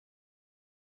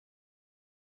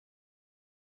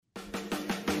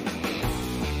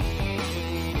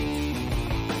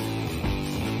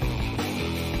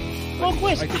So,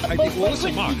 Chris, well,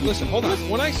 listen, Mark, listen, hold on.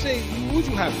 When I say, would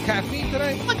you have caffeine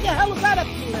today? What the hell is that up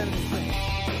to you?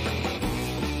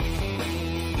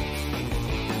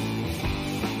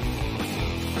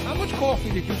 How much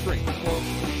coffee did you drink before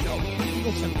the show?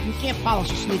 Listen, you can't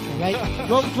polish a sneaker, right?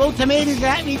 throw tomatoes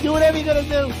at me, do whatever you're going to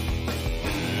do.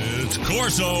 It's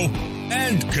Corso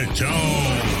and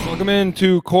Catone. Welcome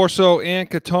into Corso and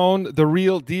Catone, the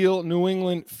real deal New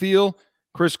England feel.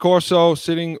 Chris Corso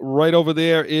sitting right over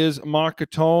there is Mark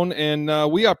Catone,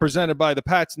 and we are presented by the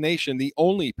Pats Nation, the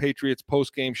only Patriots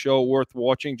postgame show worth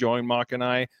watching. Join Mark and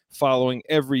I following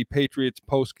every Patriots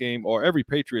postgame or every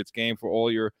Patriots game for all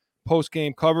your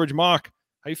postgame coverage. Mark,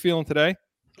 how you feeling today?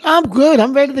 I'm good.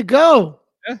 I'm ready to go.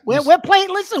 Yeah, we're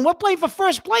playing. Listen, we're playing for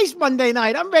first place Monday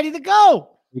night. I'm ready to go.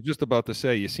 I was just about to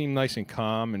say, you seem nice and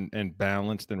calm and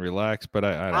balanced and relaxed, but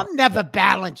I'm never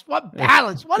balanced. What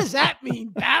balance? What does that mean,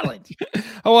 balance?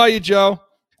 How are you, Joe?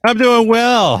 I'm doing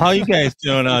well. How you guys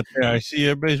doing out there? I see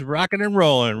everybody's rocking and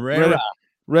rolling.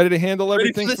 Ready to handle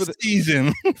everything for the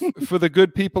season. For the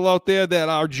good people out there that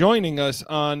are joining us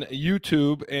on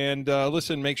YouTube. And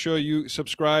listen, make sure you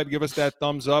subscribe, give us that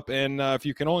thumbs up. And if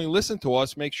you can only listen to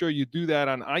us, make sure you do that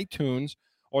on iTunes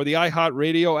or the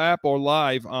iHeartRadio app or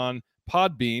live on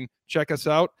Podbean. Check us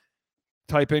out.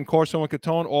 Type in Corso and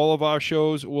Catone. All of our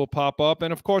shows will pop up.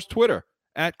 And, of course, Twitter,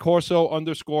 at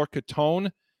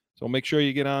Corso_Catone. So make sure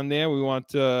you get on there. We want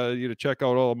you to check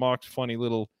out all of Mark's funny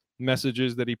little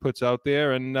messages that he puts out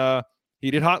there. And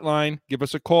Heated Hotline, give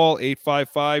us a call,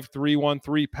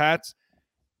 855-313-PATS,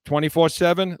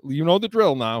 24/7. You know the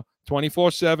drill now,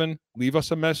 24/7. Leave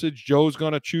us a message. Joe's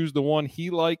going to choose the one he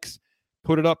likes,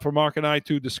 put it up for Mark and I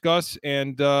to discuss,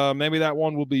 and maybe that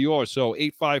one will be yours. So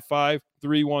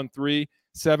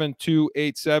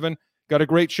 855-313-7287. Got a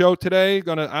great show today.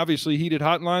 Going to obviously Heated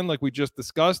Hotline like we just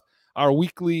discussed, our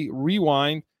weekly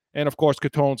rewind, and, of course,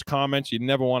 Catone's comments. You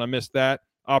never want to miss that.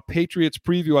 Our Patriots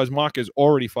preview, as Mark is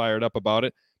already fired up about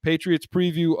it. Patriots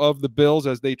preview of the Bills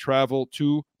as they travel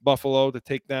to Buffalo to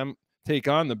take on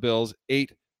the Bills.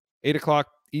 8 o'clock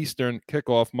Eastern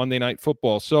kickoff, Monday Night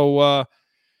Football. So, all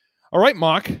right,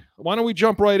 Mark, why don't we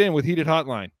jump right in with Heated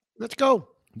Hotline? Let's go.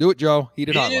 Do it, Joe.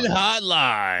 Heated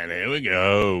Hotline. Here we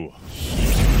go.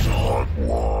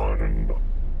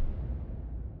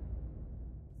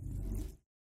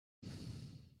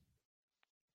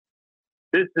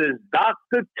 This is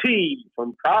Dr. T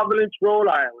from Providence, Rhode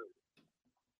Island.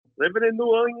 Living in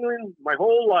New England my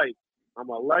whole life. I'm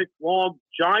a lifelong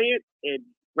Giant and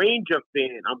Ranger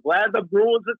fan. I'm glad the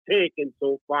Bruins are taken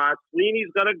so far. Sweeney's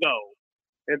going to go.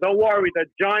 And don't worry, the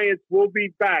Giants will be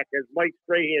back. As Mike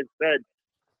Strahan said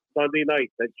Sunday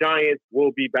night, the Giants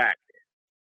will be back.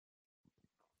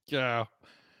 Yeah.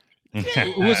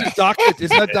 Who's it, Doctor?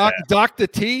 Is that Dr.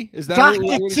 T? Is that Dr.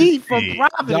 T from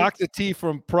Providence? Dr. T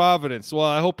from Providence. Well,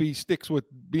 I hope he sticks with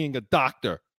being a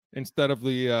doctor instead of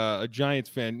the a Giants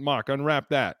fan. Mark, unwrap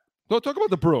that. Don't talk about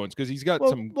the Bruins because he's got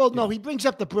some. Well, no, he brings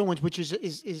up the Bruins, which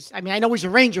is. I mean, I know he's a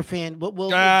Ranger fan, but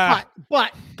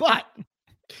but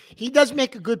he does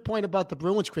make a good point about the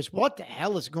Bruins, Chris. What the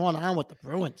hell is going on with the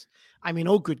Bruins? I mean,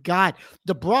 oh good God,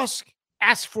 DeBrusque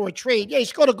asked for a trade. Yeah, he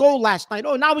scored a goal last night.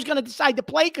 Oh, now he's going to decide to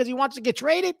play because he wants to get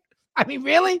traded? I mean,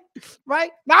 really? Right?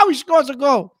 Now he scores a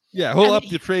goal. Yeah, he'll up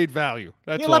the trade value.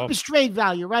 He'll up his trade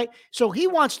value, right? So he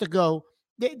wants to go.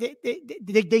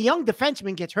 The young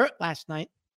defenseman gets hurt last night,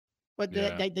 but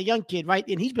the young kid, right?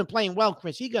 And he's been playing well,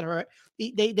 Chris. He got hurt.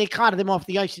 They carted him off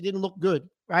the ice. He didn't look good,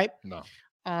 right? No.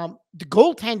 The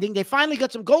goaltending, they finally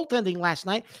got some goaltending last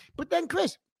night. But then,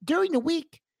 Chris, during the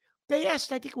week, they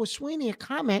asked, I think it was Sweeney, a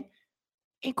comment.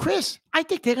 And Chris, I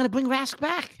think they're going to bring Rask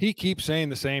back. He keeps saying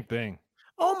the same thing.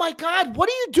 Oh my God, what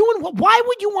are you doing? Why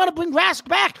would you want to bring Rask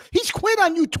back? He's quit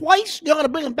on you twice. You're going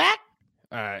to bring him back?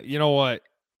 You know what?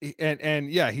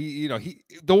 And yeah, the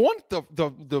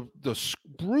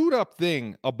screwed up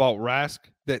thing about Rask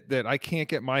that I can't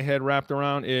get my head wrapped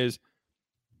around is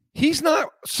he's not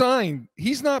signed.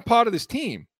 He's not part of this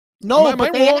team. No,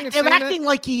 but they're acting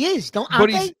like he is.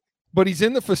 But he's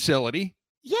in the facility.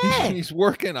 Yeah, he's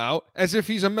working out as if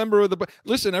he's a member of the.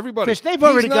 Listen, everybody. Chris, they've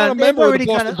already got a member of the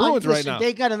Boston Bruins right now.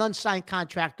 They got an unsigned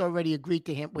contract already agreed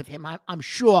to him with him. I'm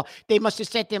sure they must have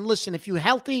said to him, "Listen, if you're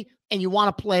healthy and you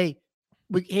want to play,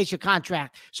 here's your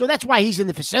contract." So that's why he's in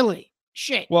the facility.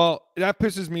 Shit. Well, that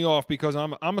pisses me off because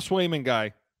I'm a Swayman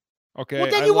guy. Okay.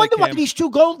 Well, then you wonder why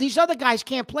these other guys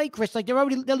can't play, Chris. Like they're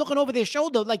looking over their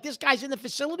shoulder. Like this guy's in the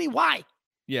facility. Why?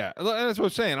 Yeah, that's what I'm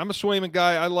saying. I'm a Swayman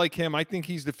guy. I like him. I think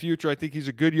he's the future. I think he's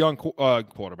a good young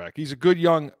quarterback. He's a good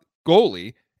young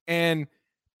goalie. And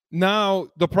now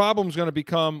the problem's going to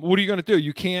become, what are you going to do?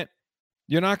 You can't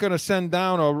You're not going to send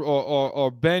down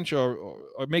or bench or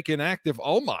make inactive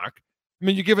Ullmark. I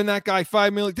mean, you're giving that guy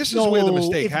 $5 million. This is where the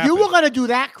mistake happened. If you were going to do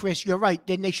that, Chris, you're right.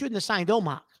 Then they shouldn't have signed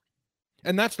Ullmark.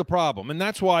 And that's the problem. And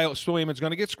that's why Swayman's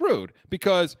going to get screwed,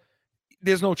 because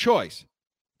there's no choice.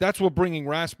 That's what bringing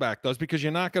Rask back does, because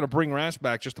you're not going to bring Rask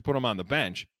back just to put him on the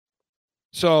bench.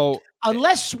 So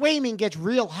unless Swayman gets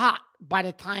real hot by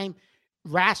the time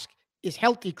Rask is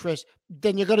healthy, Chris,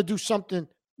 then you're going to do something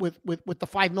with the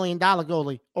 $5 million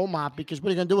goalie, Omar, because what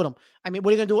are you going to do with him? I mean,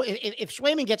 what are you going to do? If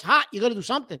Swayman gets hot, you're going to do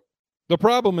something. The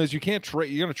problem is you can't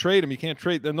trade. You're going to trade him. You can't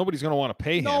trade. Then nobody's going to want to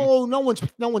pay him. No one's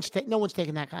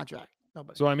taking that contract.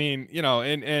 Nobody. So I mean,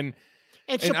 and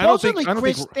supposedly,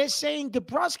 Chris, they're saying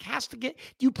DeBrusk has to get.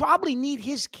 You probably need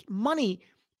his money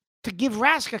to give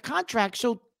Rask a contract,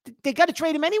 so they got to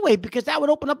trade him anyway, because that would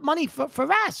open up money for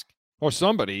Rask. Or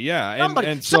somebody, yeah.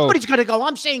 Somebody's going to go.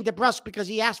 I'm saying DeBrusk because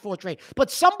he asked for a trade,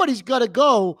 but somebody's got to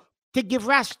go to give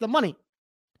Rask the money.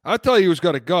 I'll tell you who's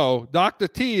got to go. Dr.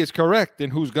 T is correct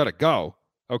in who's got to go.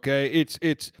 Okay, it's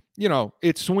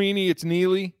Sweeney, it's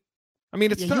Neely. I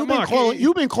mean, it's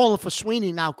you've been calling for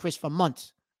Sweeney now, Chris, for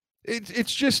months.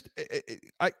 It's just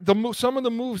some of the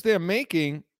moves they're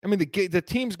making. I mean, the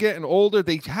team's getting older.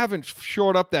 They haven't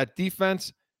shored up that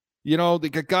defense. You know, they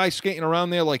got guys skating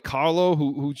around there like Carlo,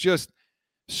 who's just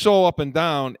so up and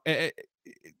down.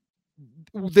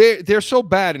 They're so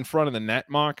bad in front of the net,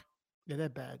 Mark. Yeah, they're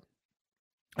bad.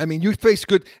 I mean, you face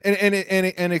good and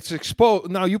it's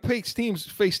exposed. Now you face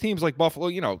teams like Buffalo,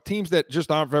 you know, teams that just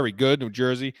aren't very good, New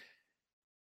Jersey.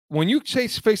 When you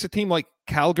face a team like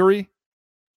Calgary,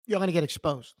 you're going to get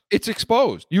exposed. It's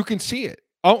exposed. You can see it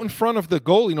out in front of the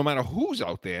goalie, no matter who's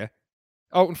out there,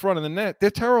 out in front of the net. They're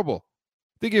terrible.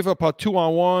 They give up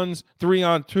 2-on-1s,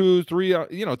 3-on-2s,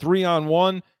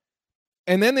 3-on-1.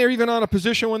 And then they're even on a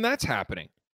position when that's happening.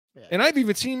 Yeah. And I've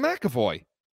even seen McAvoy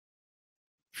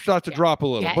start to drop a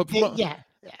little.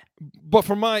 But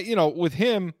for my, with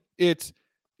him,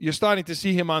 you're starting to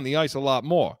see him on the ice a lot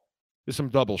more. There's some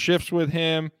double shifts with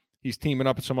him. He's teaming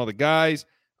up with some other guys.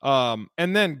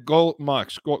 And then goal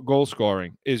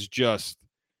scoring is just.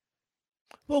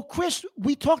 Well, Chris,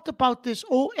 we talked about this.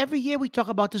 Every year we talk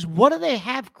about this. What do they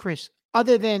have, Chris,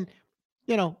 other than,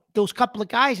 those couple of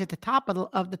guys at the top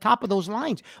of those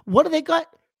lines? What do they got?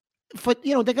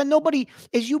 They got nobody.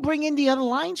 As you bring in the other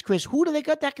lines, Chris, who do they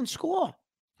got that can score?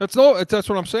 That's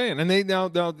what I'm saying. And they now,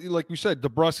 like you said,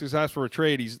 DeBrusk has asked for a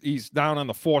trade. He's down on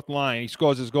the fourth line. He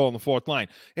scores his goal on the fourth line.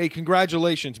 Hey,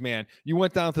 congratulations, man! You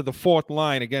went down to the fourth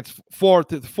line against fourth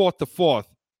to fourth.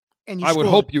 And I would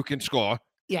hope you can score.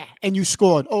 Yeah, and you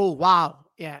scored. Oh wow!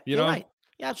 Yeah, you're right.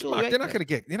 Yeah, absolutely. They're not going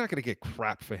to get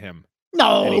crap for him.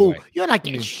 No, anyway. You're not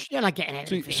getting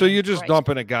anything. So you're just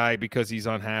dumping a guy because he's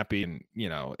unhappy, and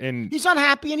he's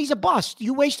unhappy and he's a bust.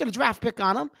 You wasted a draft pick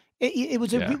on him. It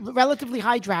was a relatively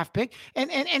high draft pick,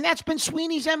 and that's been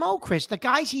Sweeney's MO, Chris. The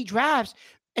guys he drafts,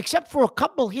 except for a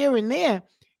couple here and there,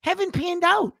 haven't panned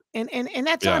out, and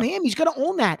that's on him. He's going to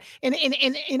own that. And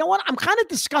you know what? I'm kind of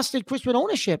disgusted, Chris, with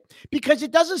ownership, because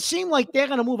it doesn't seem like they're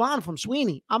going to move on from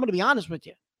Sweeney. I'm going to be honest with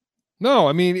you. No,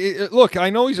 I mean, look, I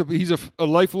know he's a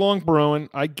lifelong Bruin.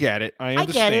 I get it. I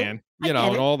understand, and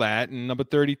all that, and number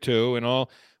 32 and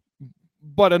all,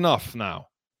 but enough now.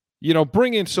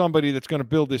 Bring in somebody that's going to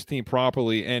build this team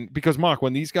properly. And because, Mark,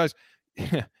 when these guys,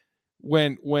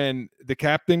 when the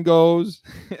captain goes,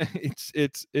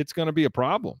 it's going to be a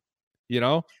problem,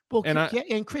 Well,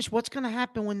 and Chris, what's going to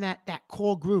happen when that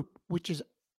core group, which is,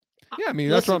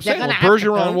 that's what I'm saying. When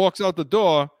Bergeron walks out the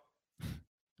door,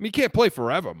 he can't play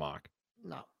forever, Mark.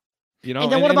 No.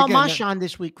 And then what about Marchand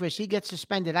this week, Chris? He gets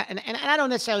suspended. And I don't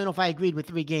necessarily know if I agreed with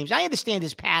 3 games. I understand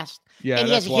his past. Yeah, and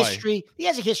he has a history. He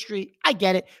has a history. I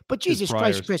get it. But Jesus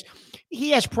Christ, Chris,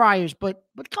 he has priors. But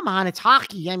come on, it's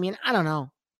hockey. I mean, I don't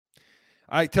know.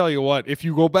 I tell you what, if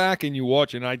you go back and you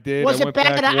watch, and I did. Was it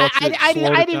bad?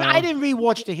 I didn't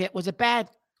rewatch the hit. Was it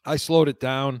bad? I slowed it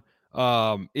down.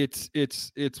 It's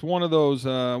one of those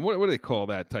what do they call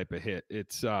that type of hit?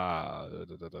 It's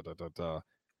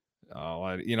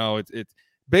it's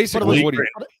basically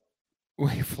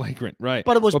flagrant, right?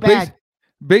 But it was bad.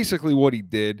 Basically, what he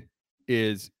did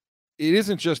is, it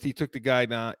isn't just he took the guy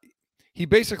down. He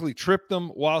basically tripped him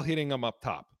while hitting him up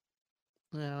top.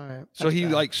 Yeah, all right. So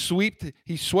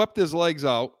he swept his legs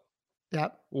out.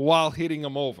 Yep. While hitting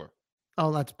him over.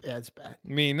 Oh, that's bad.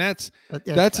 I mean, that's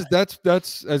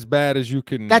as bad as you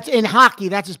can. That's in hockey.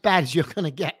 That's as bad as you're gonna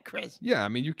get, Chris. Yeah, I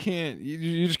mean, you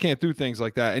just can't do things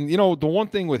like that. And the one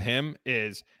thing with him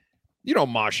is,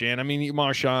 Marchand. I mean,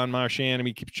 Marchand. I mean,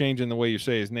 he keeps changing the way you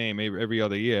say his name every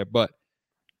other year. But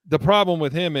the problem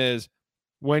with him is,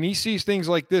 when he sees things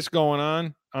like this going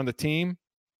on the team,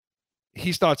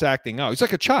 he starts acting out. He's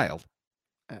like a child.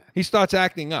 He starts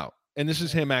acting out, and this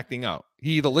is him acting out.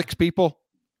 He either licks people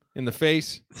in the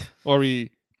face, or he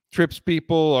trips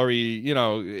people, or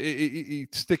he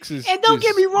sticks his. And don't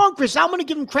get me wrong, Chris. I'm going to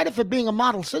give him credit for being a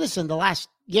model citizen the last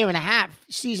year and a half,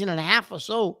 season and a half or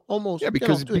so, almost. Yeah,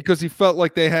 because he felt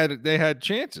like they had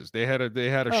chances. They had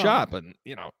a shot, but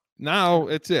now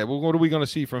it's it. Well, what are we going to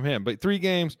see from him? But 3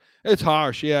 games, it's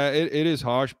harsh. Yeah, it is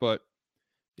harsh, but.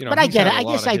 But I get it. I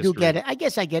guess I do get it.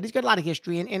 He's got a lot of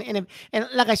history, and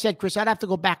like I said, Chris, I'd have to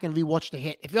go back and rewatch the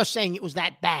hit. If you're saying it was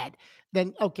that bad,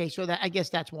 then okay, so that I guess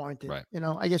that's warranted. Right.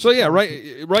 I guess. So yeah,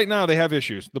 right now they have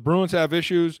issues. The Bruins have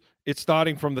issues. It's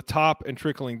starting from the top and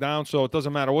trickling down, so it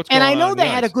doesn't matter what's going on. And I know they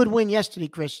had a good win yesterday,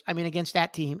 Chris. I mean, against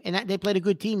that team, and they played a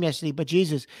good team yesterday. But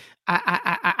Jesus,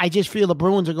 I just feel the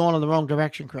Bruins are going in the wrong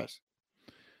direction, Chris.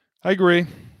 I agree,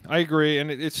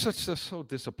 and it's so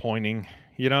disappointing.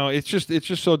 It's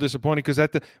just so disappointing because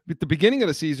at the beginning of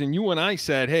the season, you and I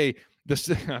said, "Hey,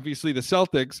 obviously the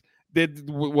Celtics did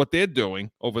what they're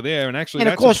doing over there," and actually,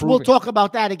 of course, we'll talk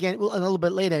about that again a little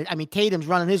bit later. I mean, Tatum's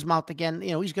running his mouth again.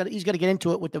 He's got to get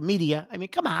into it with the media. I mean,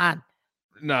 come on.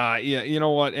 Nah, yeah, you know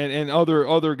what, and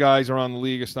other guys around the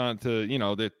league are starting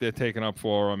to, they're taking up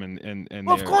for him and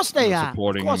well, of course they are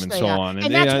supporting him and so on,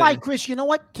 and that's why, Chris. You know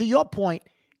what? To your point.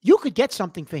 You could get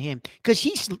something for him because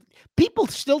people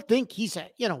still think he's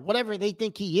whatever they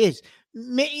think he is.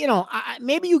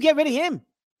 Maybe you get rid of him.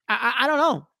 I don't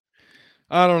know.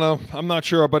 I don't know. I'm not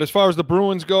sure. But as far as the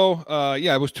Bruins go,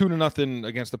 it was 2-0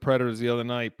 against the Predators the other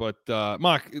night. But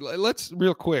Mark, let's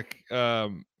real quick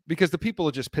because the people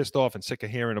are just pissed off and sick of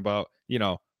hearing about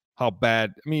how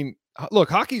bad. I mean,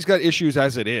 look, hockey's got issues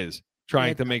as it is,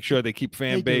 trying to make sure they keep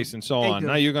fan base and so on.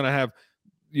 Now you're gonna have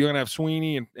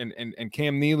Sweeney and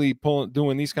Cam Neely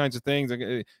doing these kinds of things.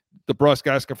 The Brusque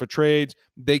asking for trades.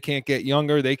 They can't get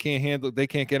younger. They can't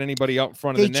get anybody out in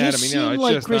front of the net. I mean,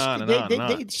 it's just Chris, on and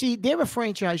on. See, they're a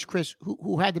franchise, Chris,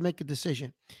 who had to make a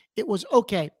decision. It was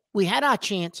okay. We had our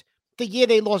chance the year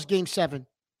they lost Game 7,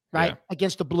 right,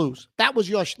 against the Blues. That was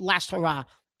your last hurrah,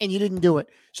 and you didn't do it.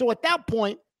 So at that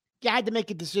point, you had to make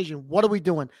a decision. What are we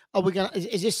doing? Are we gonna?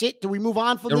 Is this it? Do we move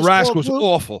on from this? Rask was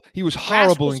awful. He was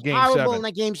horrible in Game 7. Horrible in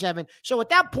that Game 7. So at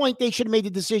that point, they should have made the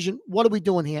decision. What are we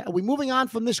doing here? Are we moving on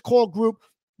from this core group,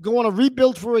 going to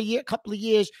rebuild for a couple of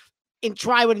years, and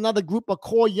try with another group of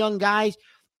core young guys?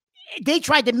 They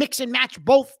tried to mix and match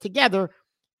both together,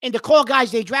 and the core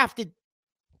guys they drafted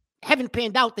haven't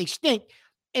panned out. They stink,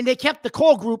 and they kept the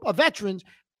core group of veterans,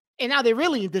 and now they're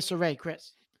really in disarray,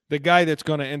 Chris. The guy that's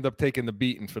going to end up taking the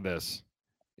beating for this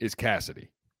is Cassidy.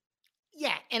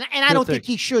 Yeah, and I don't think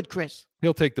he should, Chris.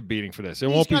 He'll take the beating for this. It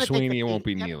won't be Sweeney. It won't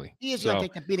be Neely. He is going to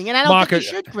take the beating, and I don't think he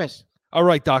should, Chris. All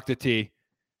right, Dr. T.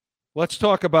 Let's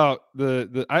talk about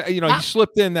he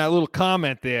slipped in that little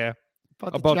comment there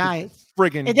about the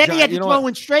friggin' and then he had to throw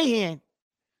in Strahan.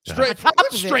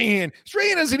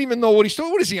 Strahan doesn't even know what he's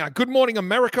doing. What is he on? Good Morning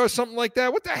America or something like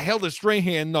that? What the hell does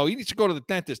Strahan know? He needs to go to the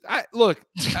dentist. I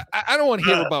don't want to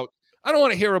hear about. I don't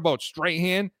want to hear about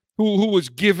Strahan, who was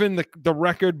given the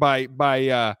record by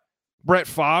Brett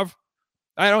Favre.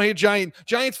 I don't hear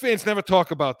Giants fans never talk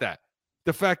about that.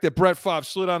 The fact that Brett Favre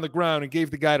slid on the ground and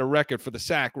gave the guy the record for the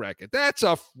sack record. That's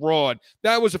a fraud.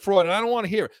 That was a fraud, and I don't want to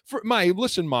hear it.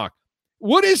 Listen, Mark.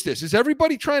 What is this? Is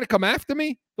everybody trying to come after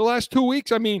me the last 2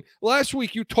 weeks? I mean, last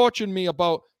week you tortured me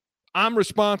about I'm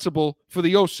responsible for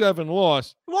the 07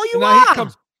 loss. Well, you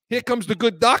are. Here comes the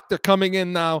good doctor coming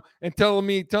in now and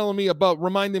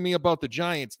reminding me about the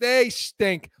Giants. They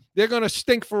stink. They're going to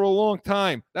stink for a long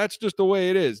time. That's just the way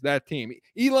it is, that team.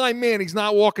 Eli Manning's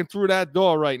not walking through that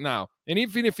door right now. And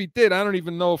even if he did, I don't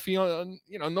even know if he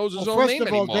knows his own name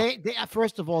anymore.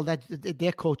 First of all,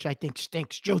 their coach, I think,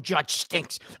 stinks. Joe Judge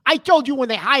stinks. I told you when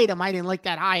they hired him, I didn't like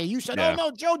that hire. You said, "Oh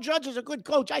no, Joe Judge is a good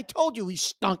coach." I told you he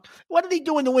stunk. What did he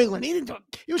do in New England? He didn't do.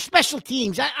 He was special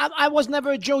teams. I was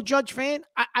never a Joe Judge fan.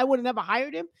 I would have never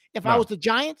hired him if I was the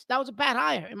Giants. That was a bad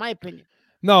hire, in my opinion.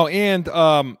 No,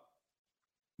 and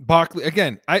Barkley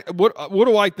again. What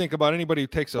do I think about anybody who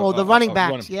takes the running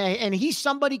backs? Yeah, and he's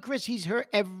somebody, Chris. He's hurt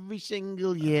every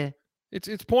single year.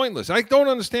 It's pointless. I don't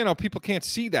understand how people can't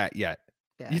see that yet.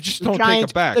 Yeah. You just don't take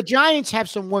it back. The Giants have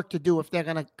some work to do if they're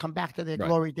going to come back to their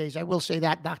glory days. I will say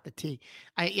that, Dr. T.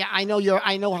 I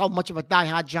know how much of a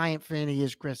diehard Giant fan he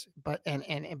is, Chris. But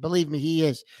and believe me, he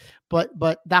is. But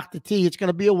Dr. T, it's going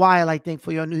to be a while, I think,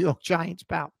 for your New York Giants,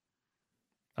 pal.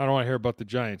 I don't want to hear about the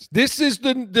Giants. This is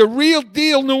the real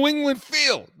deal New England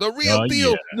feel. The real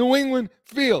deal New England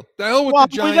feel. The hell with the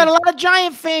Giants. We got a lot of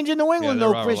Giant fans in New England,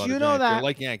 though, Chris. You know that. They're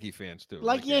like Yankee fans, too.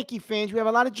 Like Yankee fans. We have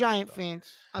a lot of Giant fans.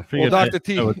 I figured Dr.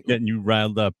 T. I was getting you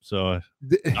riled up, so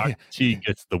Dr. T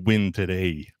gets the win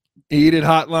today. Eat It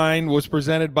Hotline was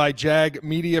presented by Jag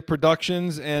Media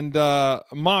Productions. And,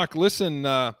 Mark, listen,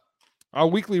 our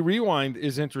weekly rewind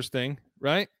is interesting,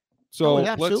 right? So it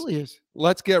absolutely is.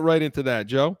 Let's get right into that,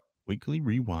 Joe. Weekly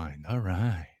rewind. All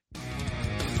right.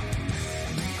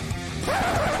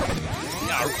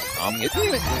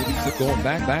 Going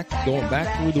back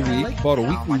through the week. About a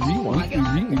weekly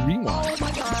rewind.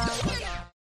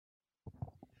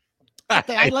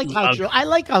 I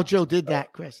like how Joe did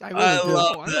that, Chris. I really do.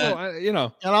 Love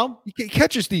that. He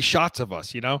catches these shots of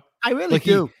us. I really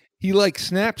do. He like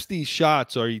snaps these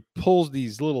shots, or he pulls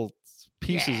these little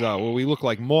pieces out where we look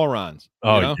like morons.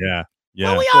 Oh yeah.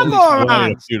 Well, we are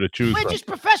morons. We're just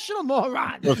professional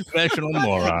morons. Professional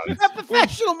morons. We're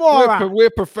professional morons.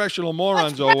 We're professional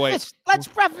morons. Let's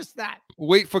preface that.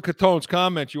 Wait for Catone's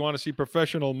comment. You want to see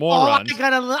professional morons?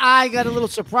 I got a little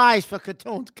surprise for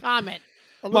Catone's comment.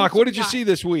 Mark, what did you see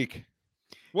this week?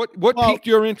 What piqued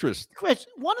your interest? Chris,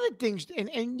 one of the things,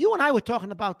 and you and I were talking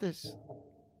about this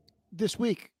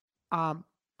week.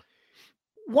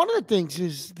 One of the things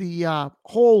is the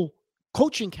whole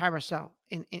coaching carousel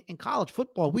in college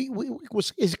football.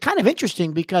 Is kind of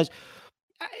interesting because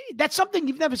that's something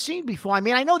you've never seen before. I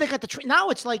mean, I know they got now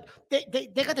it's like they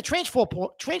got the transfer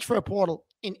portal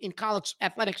in college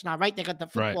athletics now, right? They got the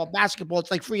football, basketball.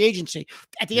 It's like free agency.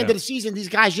 At the end of the season, these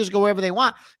guys just go wherever they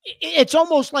want. It's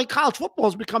almost like college football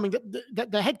is becoming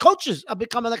the head coaches are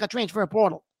becoming like a transfer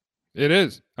portal. It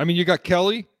is. I mean, you got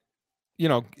Kelly.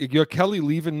 You're Kelly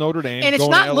leaving Notre Dame, and it's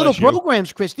not little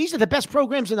programs, Chris. These are the best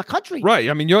programs in the country, right?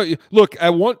 I mean, look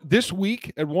this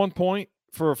week at one point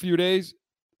for a few days,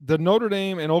 the Notre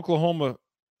Dame and Oklahoma,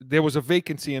 there was a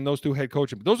vacancy in those two head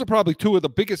coaching. Those are probably two of the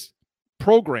biggest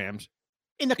programs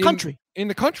in the country.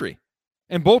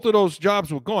 And both of those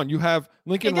jobs were gone. You have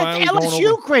Lincoln Riley.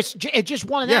 LSU, Chris, it just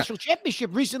won a national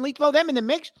championship recently. Throw them in the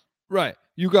mix. Right.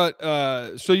 You got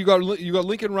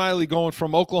Lincoln Riley going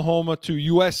from Oklahoma to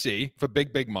USC for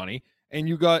big money, and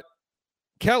you got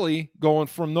Kelly going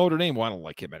from Notre Dame. Well, I don't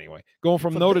like him anyway. Going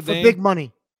from Notre Dame for big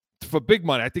money. For big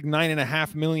money, I think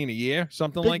 $9.5 million a year,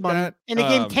 something like that. And they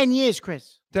gave him 10 years,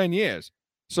 Chris. 10 years.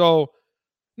 So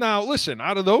now, listen,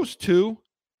 out of those two,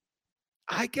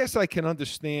 I guess I can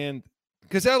understand.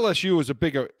 Because LSU is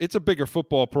a bigger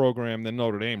football program than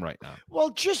Notre Dame right now.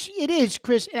 Well, it is,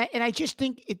 Chris, and I just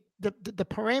think the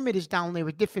parameters down there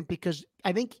are different because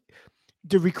I think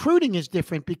the recruiting is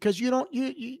different because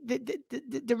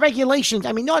the regulations.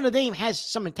 I mean, Notre Dame has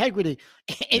some integrity,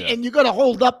 and you got to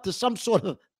hold up to some sort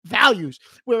of values.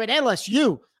 Where at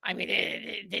LSU, I mean,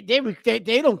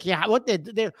 they don't care what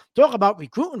they talk about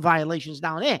recruiting violations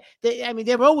down there.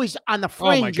 They're always on the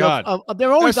fringe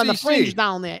they're always on the fringe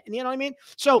down there. You know what I mean?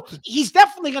 So he's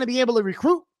definitely going to be able to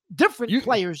recruit different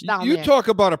players down there. You talk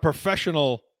about a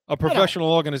professional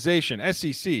organization,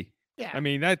 SEC. Yeah. I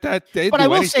mean But I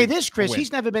will say this, Chris,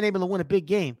 he's never been able to win a big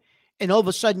game. And all of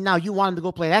a sudden now you want him to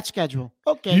go play that schedule.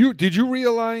 Okay. Did you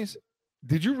realize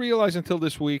until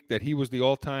this week that he was the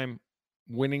all-time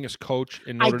winningest coach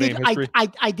in Notre Dame history?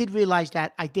 I did realize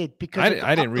that. I did because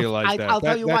I didn't realize that. I'll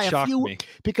tell you why.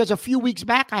 Because a few weeks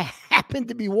back, I happened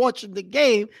to be watching the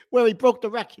game where he broke the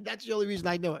record. That's the only reason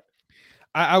I knew it.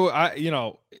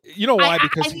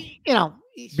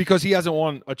 Because he hasn't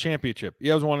won a championship. He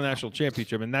hasn't won a national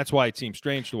championship, and that's why it seems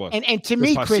strange to us. And to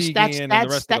me, Chris, that's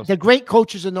the great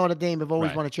coaches in Notre Dame have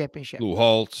always won a championship. Lou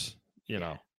Holtz,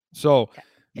 so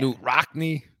Newt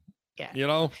Rockne,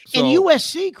 So. And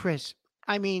USC, Chris,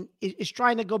 I mean, is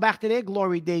trying to go back to their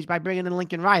glory days by bringing in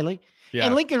Lincoln Riley. Yeah.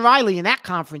 And Lincoln Riley in that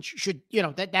conference should,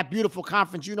 that beautiful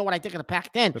conference, what I think of the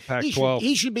Pac-10. The Pac-12.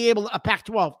 He should be able to, a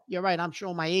Pac-12. You're right. I'm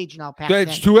showing my age now. Pac-10.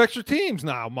 That's two extra teams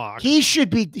now, Mark. He should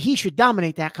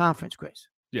dominate that conference, Chris.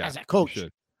 Yeah. As a coach.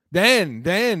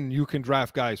 Then you can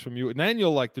draft guys from you. And then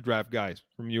you'll like to draft guys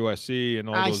from USC and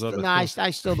all those other things.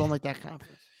 I still don't like that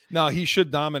conference. No, he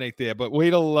should dominate there. But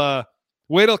wait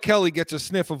till Kelly gets a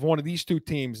sniff of one of these two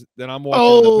teams that I'm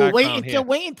watching.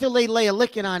 Wait until they lay a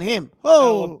licking on him.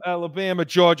 Oh, Alabama,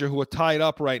 Georgia, who are tied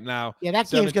up right now. Yeah, that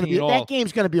game's gonna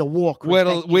be a war.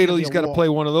 Chris. Wait till he's got to play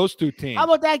one of those two teams. How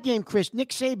about that game, Chris?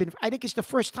 Nick Saban. I think it's the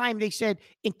first time they said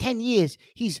in 10 years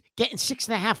he's getting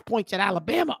 6.5 points at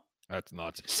Alabama. That's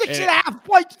nuts. 6.5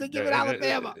 points to give it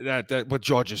Alabama. But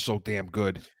Georgia's so damn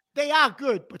good. They are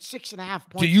good, but 6.5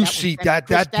 points. Do you see that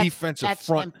defensive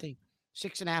front? Tempting.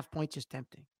 6.5 points is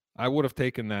tempting. I would have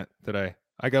taken that today.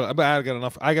 I got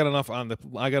enough. I got enough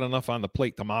on the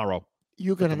plate tomorrow.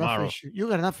 You got enough issues. You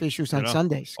got enough issues on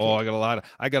Sundays. Oh, I got a lot.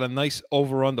 I got a nice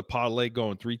over/under parlay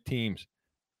going. 3 teams.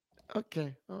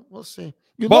 Okay, well, we'll see.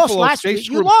 You Buffalo,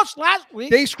 lost last week.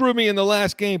 They screwed me in the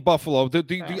last game. Buffalo.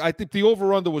 I think the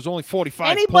over/under was only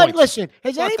 45 Anybody points. listen?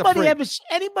 Has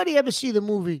anybody ever see the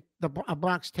movie A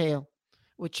Bronx Tale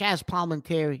with Chaz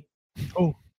Palminteri?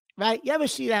 Oh, right. You ever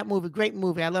see that movie? Great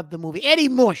movie. I love the movie. Eddie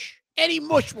Mush. Eddie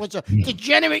Mush was a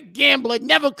degenerate gambler.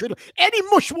 Never could. Eddie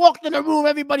Mush walked in the room.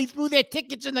 Everybody threw their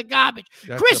tickets in the garbage.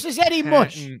 Chris is Eddie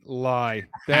Mush. Lie.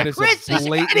 That is Chris a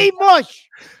blatant, is Eddie Mush.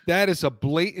 That is a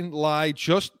blatant lie.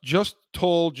 Just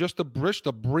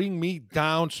to bring me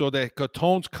down so that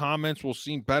Catone's comments will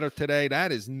seem better today.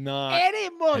 That is not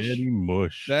Eddie Mush. Eddie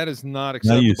Mush. That is not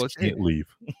Now you acceptable. can't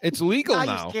leave. It's legal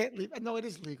now. You can't leave. No, it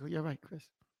is legal. You're right, Chris.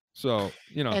 So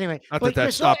anyway, not that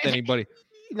Chris, stopped anybody.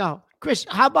 No, Chris.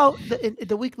 How about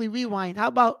the weekly rewind? How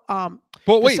about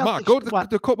But wait, Mark, go to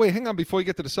the wait. Hang on before you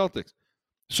get to the Celtics.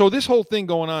 So this whole thing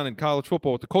going on in college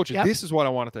football with the coaches. Yep. This is what I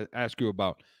wanted to ask you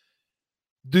about.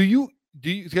 Do you?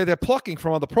 They're plucking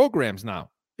from other programs now.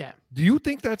 Yeah. Do you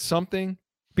think that's something?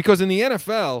 Because in the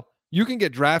NFL, you can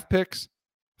get draft picks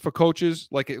for coaches,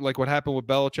 like what happened with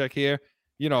Belichick here.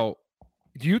 You know,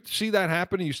 do you see that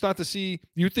happening? You start to see.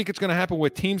 You think it's going to happen where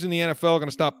teams in the NFL are going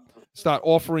to start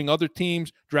offering other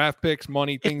teams draft picks,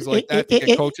 money, things like that to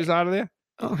get coaches out of there?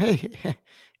 Oh, hey,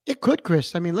 it could,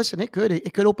 Chris. I mean, listen, it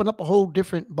could open up a whole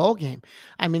different ball game.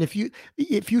 I mean, if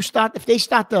they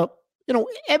start to,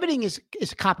 everything is a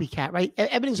copycat, right?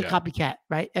 Everything's a copycat,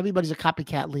 right? Everybody's a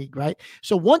copycat league, right?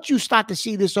 So once you start to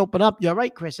see this open up, you're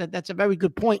right, Chris. That's a very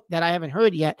good point that I haven't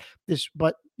heard yet.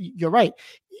 But you're right.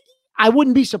 I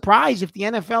wouldn't be surprised if the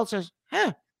NFL says,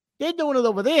 they're doing it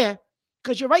over there.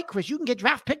 Because you're right, Chris. You can get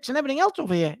draft picks and everything else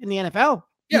over here in the NFL.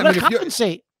 You got to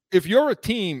compensate. If you're a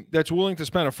team that's willing to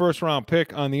spend a first-round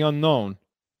pick on the unknown,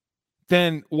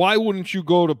 then why wouldn't you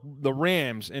go to the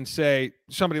Rams and say,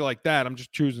 somebody like that, I'm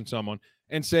just choosing someone,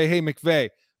 and say, hey, McVay,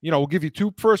 we'll give you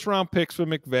 2 first-round picks for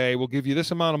McVay. We'll give you this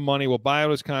amount of money. We'll buy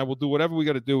out his kind. We'll do whatever we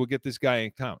got to do. We'll get this guy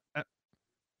in town.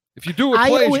 If you do it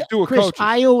plays, you do it coaches.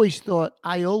 I always thought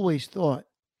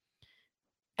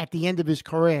at the end of his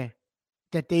career,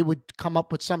 that they would come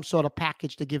up with some sort of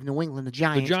package to give New England, the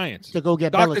Giants to go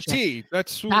get Dr. Belichick. T.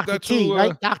 That's right?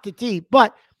 Dr. T.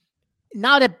 But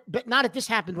now that this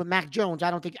happened with Mac Jones,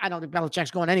 I don't think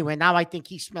Belichick's going anywhere. Now I think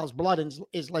he smells blood and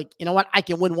is like, you know what? I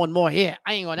can win one more here.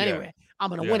 I ain't going anywhere. I'm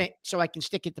going to win it so I can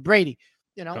stick it to Brady.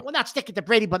 Well, not stick it to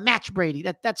Brady, but match Brady.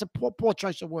 That's a poor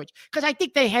choice of words because I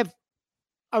think they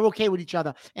are okay with each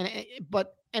other.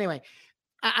 But anyway,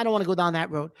 I don't want to go down that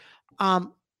road.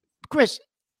 Chris,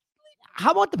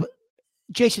 how about the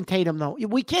Jason Tatum, though?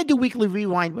 We can't do weekly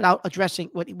rewind without addressing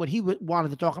what he wanted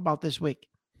to talk about this week.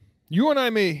 You and I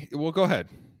well, go ahead.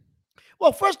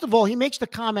 Well, first of all, he makes the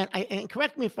comment, and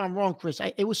correct me if I'm wrong, Chris.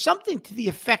 It was something to the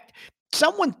effect,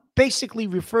 someone basically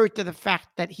referred to the fact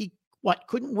that he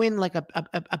couldn't win like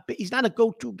he's not a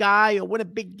go-to guy or win a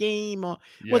big game or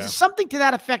was it something to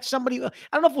that effect? Somebody, I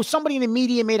don't know if it was somebody in the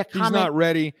media made a comment. He's not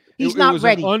ready. He's not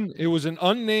ready. It was an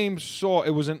unnamed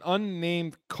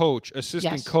coach,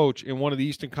 assistant coach in one of the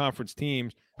Eastern Conference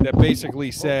teams that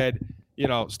basically said,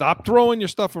 stop throwing your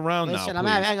stuff around now. Listen,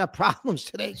 I got problems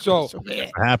today. So it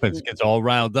happens. Gets all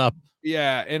riled up.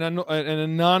 Yeah, and an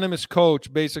anonymous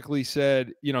coach basically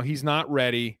said, he's not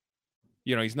ready.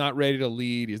 He's not ready to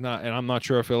lead. He's not, and I'm not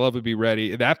sure if he'll ever be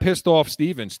ready. That pissed off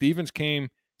Stevens. Brad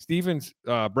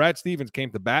Stevens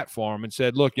came to bat for him and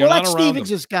said, look, you're not around Stevens,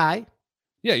 this guy.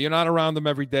 Yeah, you're not around him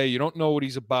every day. You don't know what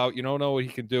he's about. You don't know what he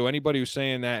can do. Anybody who's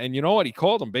saying that, and you know what? He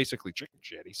called him basically chicken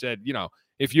shit. He said,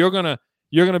 if you're gonna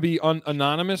be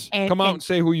anonymous, come out and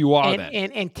say who you are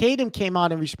then. And Tatum came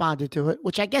out and responded to it,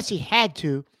 which I guess he had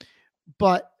to,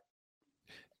 but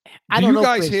I don't know.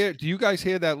 Do you guys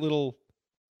hear that little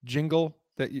jingle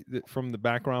that from the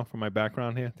background, from my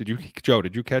background here? Did you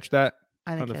catch that?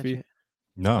 I didn't catch it.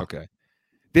 No. Okay.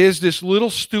 There's this little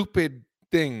stupid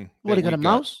thing. What, you got a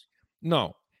mouse?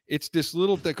 No, it's this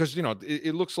little thing because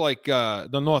it looks like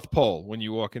the North Pole when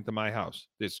you walk into my house.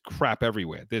 There's crap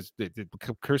everywhere. There's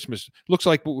Christmas looks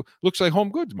like Home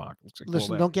Goods, Mark. Like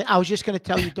listen, I was just going to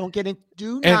tell you,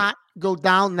 not go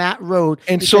down that road.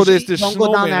 And so there's this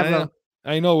snowman.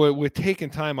 I know we're taking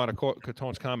time out of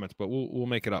Catone's comments, but we'll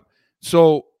make it up.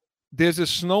 So there's this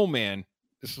snowman,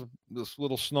 this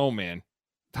little snowman,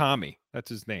 Tommy. That's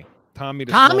his name, Tommy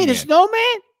the Snowman.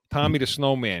 Tommy the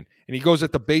Snowman, and he goes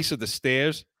at the base of the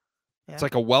stairs. Yeah. It's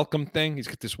like a welcome thing. He's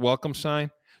got this welcome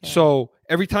sign. Yeah. So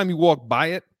every time you walk by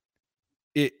it,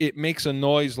 it makes a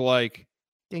noise like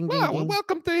Ding, Wow, ding, well, ding.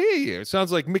 welcome to here. It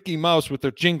sounds like Mickey Mouse with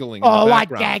her jingling. Oh, in the I'd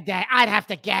background. gag that. I'd have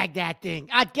to gag that thing.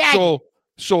 I'd gag it.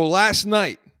 So last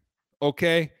night,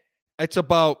 okay, it's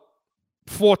about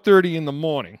 4:30 in the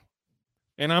morning,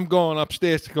 and I'm going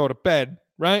upstairs to go to bed,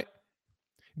 right?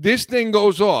 This thing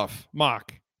goes off,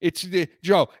 Mark. It's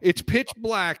Joe. It's pitch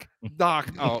black, dark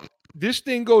out. This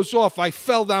thing goes off. I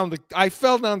fell down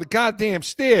the goddamn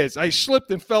stairs. I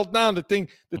slipped and fell down. The thing.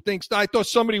 I thought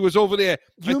somebody was over there.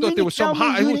 I thought there was some.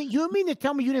 You mean to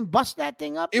tell me you didn't bust that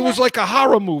thing up? It was like a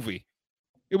horror movie.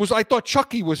 It was. I thought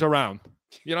Chucky was around.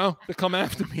 You know, to come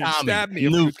after me and stab me a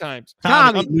few times.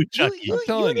 Tommy, I'm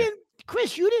telling you.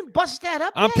 Chris, you didn't bust that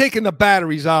up. I'm yet? taking the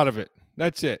batteries out of it.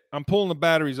 That's it. I'm pulling the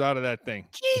batteries out of that thing.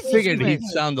 Jesus, I figured he'd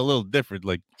Chris. sound a little different.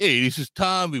 Like, hey, this is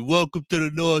Tommy. Welcome to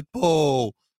the North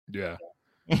Pole. Yeah.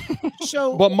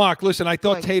 So, But Mark, listen, I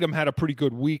thought Right. Tatum had a pretty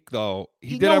good week, though.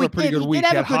 He did No, have he a pretty did. good He week. did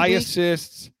He have had a good high week.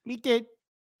 assists. he did.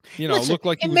 You know, Listen, looked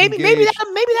like he and was maybe engaged.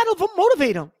 that'll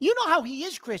motivate him. You know how he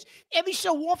is, Chris. Every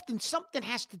so often, something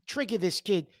has to trigger this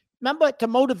kid. Remember, to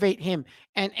motivate him,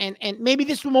 and maybe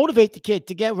this will motivate the kid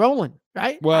to get rolling.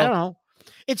 Right? Well, I don't know.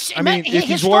 It's. I mean, if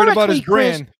he's worried about his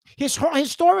historically, Chris, brand,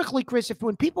 historically, Chris,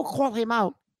 when people call him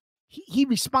out, he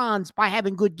responds by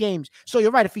having good games. So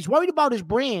you're right. If he's worried about his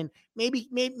brand,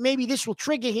 maybe this will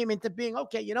trigger him into being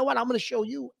okay. You know what? I'm going to show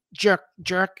you, jerk.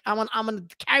 I'm going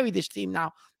to carry this team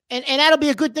now, and that'll be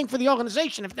a good thing for the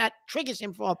organization if that triggers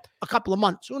him for a couple of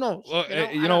months. Who knows? well,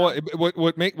 You know, what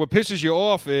pisses you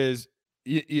off is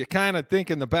you kind of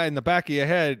think in the back of your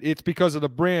head it's because of the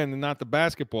brand and not the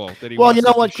basketball that he. Well, wants you know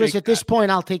us to what, Chris? shake At this that. point,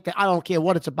 I'll take that. I don't care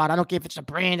what it's about. I don't care if it's a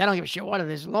brand. I don't give a shit what it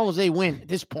is, as long as they win. At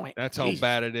this point, That's how Jesus.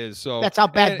 bad it is. So That's how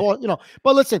bad and- ball. You know.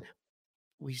 But listen,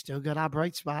 we still got our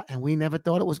bright spot, and we never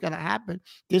thought it was going to happen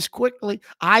this quickly.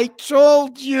 I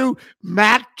told you,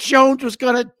 Mac Jones was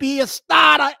going to be a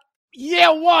starter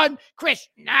year one. Chris,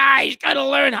 he's going to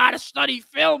learn how to study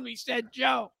film. He said,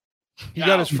 Joe. He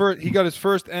got his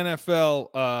first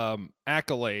NFL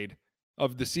accolade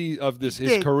of his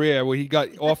did. career, where he got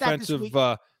He did that this offensive. week.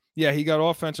 He got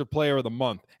offensive player of the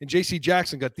month, and J.C.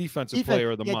 Jackson got defensive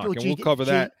player of the month, and we'll cover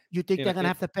that. You think in they're a- going to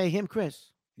have to pay him,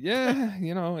 Chris? Yeah,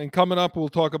 and coming up, we'll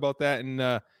talk about that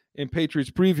in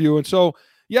Patriots preview. And so,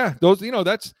 yeah, those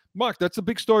that's Mark. That's the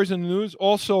big stories in the news.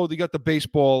 Also, they got the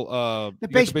baseball. The you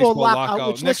got baseball lockout.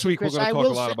 Which, Next listen, week Chris, we're going to talk a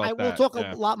lot about I that. will talk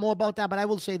Yeah. a lot more about that, but I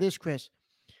will say this, Chris.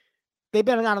 They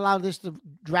better not allow this to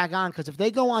drag on, because if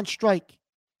they go on strike,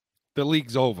 The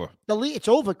league's over. it's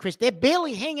over, Chris. They're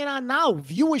barely hanging on now.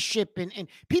 Viewership and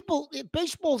people,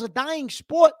 baseball's a dying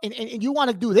sport, and you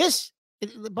want to do this?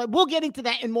 But we'll get into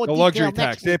that in more The detail luxury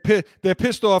next tax. week. They're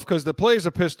pissed off because the players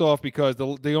are pissed off because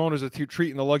the owners are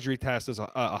treating the luxury tax as a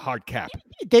hard cap.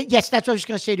 Yes, that's what I was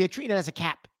going to say. They're treating it as a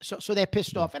cap, so they're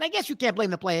pissed off. And I guess you can't blame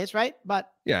the players, right?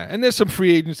 But Yeah, and there's some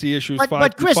free agency issues.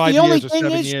 but Chris, 5 the only years or thing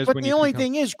 7 is, years but when the you only become-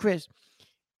 thing is, Chris,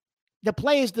 the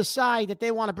players decide that they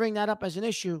want to bring that up as an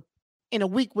issue in a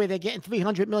week where they're getting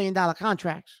 $300 million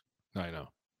contracts. I know.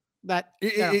 That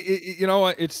You know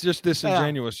what? It's just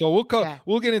disingenuous. So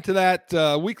we'll get into that.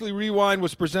 Weekly Rewind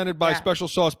was presented by Yeah. Special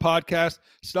Sauce Podcast.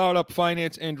 Startup,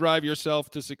 finance, and drive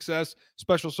yourself to success.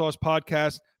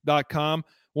 SpecialSaucePodcast.com.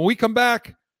 When we come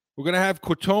back, we're going to have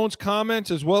Quatone's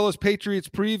comments as well as Patriots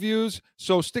previews.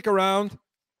 So stick around.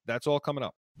 That's all coming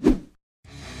up.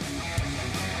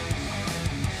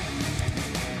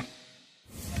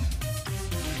 It's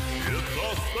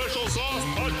the Special Sauce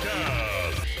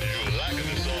Podcast. You liking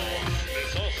the sauce? The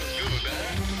sauce is good,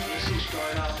 man.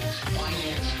 Startups,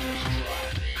 finance,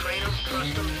 train them,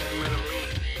 trust them, and let them lead.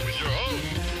 With your host,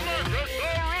 Marcus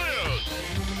Aurelius.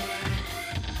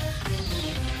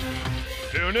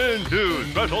 Tune in to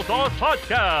Special Sauce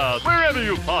Podcast, wherever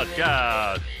you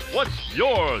podcast. What's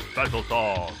your special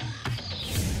sauce?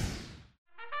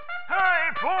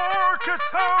 Time for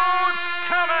Catone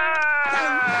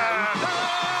Comment!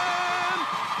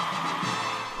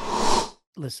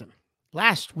 listen.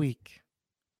 Last week,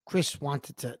 Chris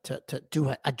wanted to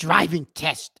do a driving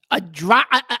test, a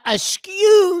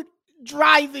skewed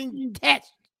driving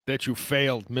test. That you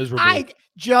failed miserably.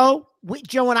 Joe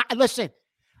and I listen.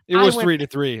 It was I went-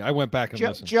 3-3. I went back and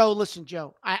listened. Joe, listen,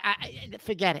 Joe. I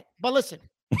forget it. But listen,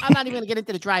 I'm not even going to get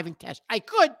into the driving test. I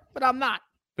could, but I'm not.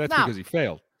 That's now- because he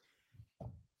failed.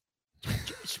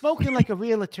 Spoken like a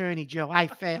real attorney, Joe. I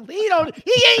failed. He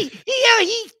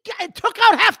took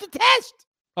out half the test.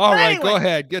 All But right, anyway- go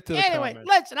ahead. Get to the Anyway, comments.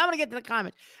 listen, I'm going to get to the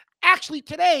comments. Actually,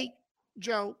 today,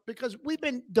 Joe, because we've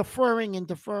been deferring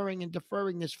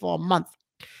this for a month,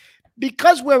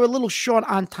 because we're a little short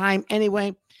on time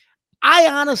anyway, I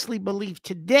honestly believe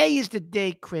today is the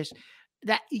day, Chris,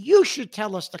 that you should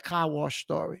tell us the car wash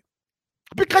story.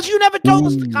 Because you never told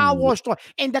us the car wash story.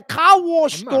 And the car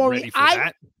wash I'm not ready story, for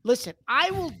that. listen, I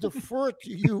will defer to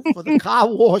you for the car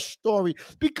wash story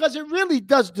because it really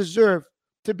does deserve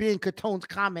to be in Catone's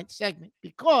comment segment,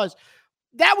 because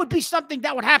that would be something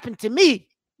that would happen to me,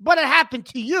 but it happened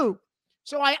to you.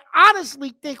 So I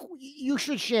honestly think you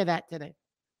should share that today.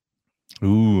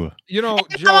 Ooh. You know,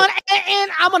 And Joe.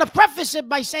 I'm going to preface it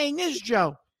by saying this,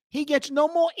 Joe. He gets no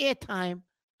more airtime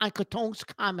on Catone's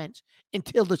comments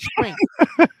until the spring.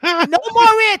 No more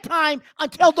airtime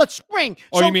until the spring.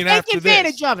 Oh, so you mean take after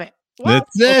advantage this? of it. Well,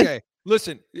 That's it. Okay,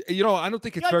 listen. You know, I don't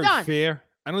think it's You're very done. fair.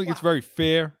 I don't think it's What? very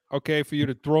fair. Okay, for you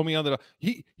to throw me under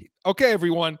the. Okay,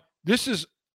 everyone. This is.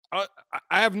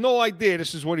 I have no idea.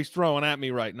 This is what he's throwing at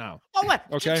me right now. oh, what?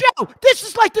 Okay. Joe, this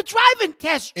is like the driving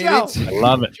test, And Joe. it's I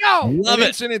love it. Joe. Love an it.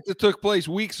 incident that took place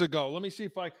weeks ago. Let me see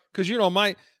if because you know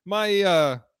my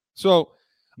so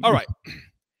all right.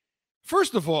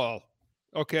 First of all,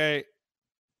 okay,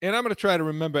 and I'm going to try to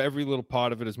remember every little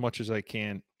part of it as much as I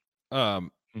can. You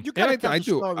and got to I tell the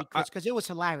do. story, Chris, because it was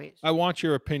hilarious. I want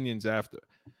your opinions after.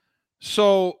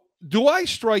 So, do I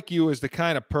strike you as the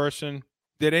kind of person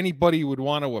that anybody would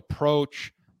want to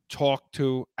approach, talk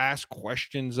to, ask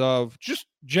questions of, just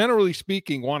generally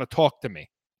speaking, want to talk to me?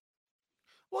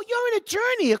 Well, you're an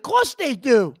attorney. Of course they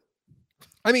do.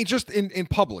 I mean, just in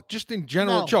public, just in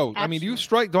general, No, Joe. I mean, do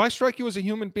I strike you as a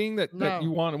human being that No. you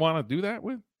want to do that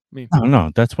with? I mean,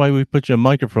 No, that's why we put your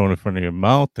microphone in front of your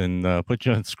mouth and put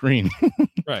you on screen.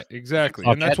 right, exactly,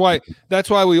 Okay. and that's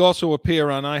why we also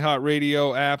appear on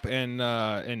iHeartRadio app and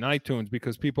iTunes,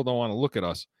 because people don't want to look at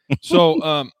us.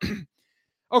 So,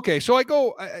 okay, so I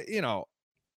go,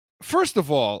 first of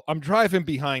all, I'm driving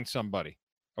behind somebody,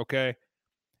 okay,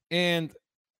 and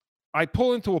I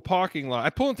pull into a parking lot. I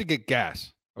pull in to get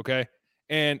gas, okay,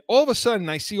 and all of a sudden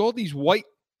I see all these white.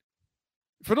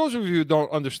 For those of you who don't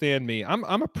understand me, I'm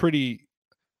a pretty.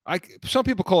 Some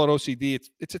people call it OCD.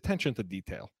 It's attention to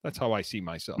detail. That's how I see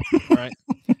myself, right?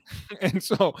 and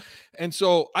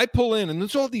so I pull in, and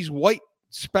there's all these white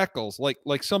speckles,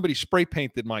 like somebody spray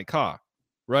painted my car,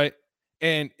 right?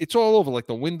 And it's all over, like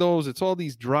the windows. It's all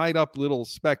these dried up little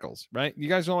speckles, right? You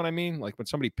guys know what I mean? Like when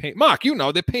somebody Mark,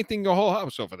 they're painting your whole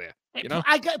house over there. You know,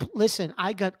 I got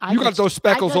those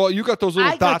speckles. You got those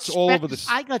little dots all over the.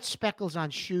 I got speckles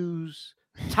on shoes,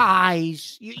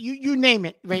 ties. You name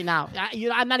it right now.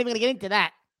 I'm not even gonna get into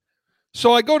that.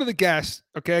 So I go to the gas.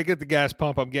 Okay, I get the gas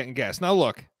pump. I'm getting gas. Now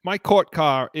look, my court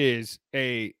car is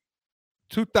a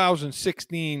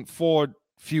 2016 Ford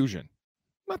Fusion.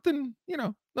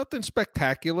 Nothing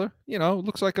spectacular.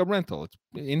 Looks like a rental. It's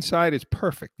inside is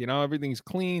perfect. Everything's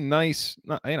clean, nice.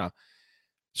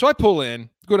 So I pull in,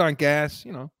 good on gas.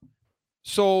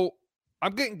 So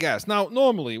I'm getting gas. Now,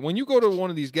 normally when you go to one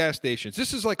of these gas stations,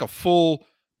 this is like a full.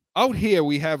 Out here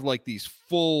we have like these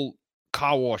full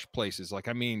car wash places. Like,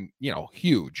 I mean,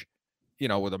 huge.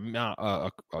 With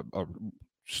a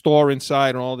store inside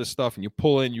and all this stuff, and you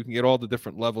pull in, you can get all the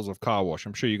different levels of car wash.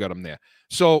 I'm sure you got them there.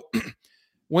 So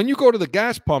when you go to the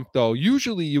gas pump, though,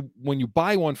 usually when you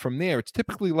buy one from there, it's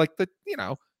typically like to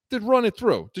run it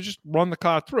through, to just run the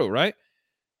car through, right?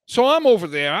 So I'm over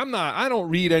there. I don't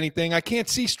read anything. I can't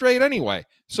see straight anyway.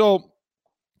 So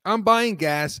I'm buying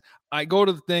gas. I go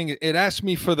to the thing. It asks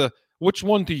me for which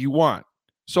one do you want?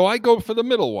 So I go for the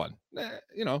middle one,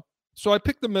 So I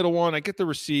pick the middle one. I get the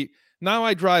receipt. Now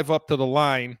I drive up to the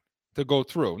line to go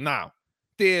through. Now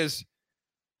there's,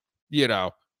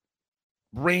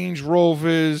 Range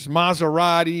Rovers,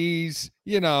 Maseratis,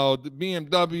 the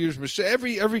BMWs,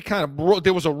 Mercedes, every kind of.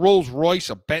 There was a Rolls Royce,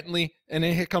 a Bentley, and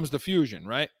then here comes the Fusion,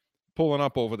 right? Pulling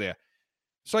up over there.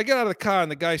 So I get out of the car,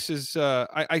 and the guy says,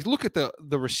 I look at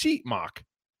the receipt, Mark,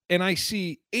 and I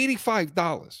see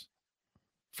 $85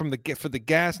 for the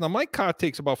gas. Now my car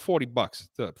takes about $40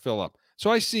 to fill up,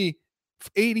 so I see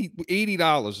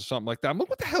 $80 or something like that. I'm like,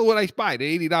 what the hell would I buy at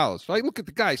 $80? So I look at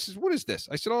the guy. He says, what is this?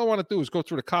 I said, all I want to do is go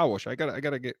through the car wash. I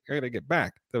gotta get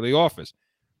back to the office.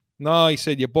 No, he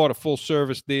said, you bought a full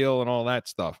service deal and all that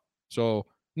stuff. So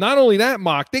not only that,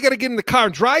 Mark, they got to get in the car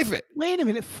and drive it. Wait a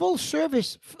minute, full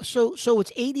service. So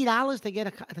it's $80 to get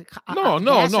a car.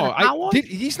 No.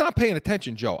 He's not paying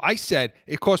attention, Joe. I said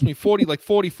it cost me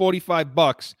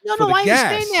 $45. No, I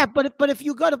understand that, but if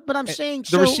you got it, but I'm saying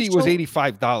the receipt was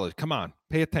 $85. Come on,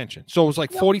 pay attention. So it was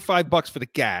like $45 for the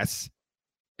gas,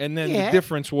 and then the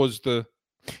difference was the.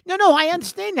 No, I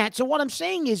understand that. So what I'm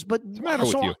saying is, but what's the matter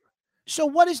with you? So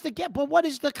what is what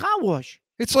is the car wash?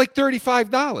 It's like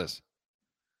 $35.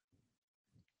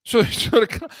 So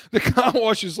the car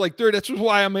wash is like 30. That's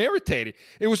why I'm irritated.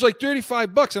 It was like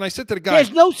 $35, and I said to the guy,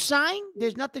 "There's no sign.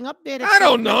 There's nothing up there." I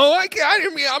don't know.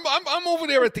 I'm over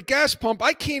there at the gas pump.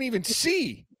 I can't even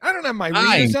see. I don't have my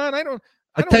Fine. readers on. I don't know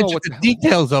Attention what to the hell.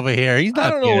 details over here. He's not. I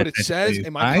don't know paying what it attention says, to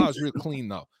and my signs. car's real clean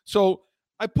though. So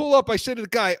I pull up. I say to the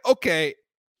guy, "Okay."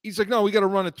 He's like, "No, we got to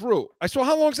run it through." I said,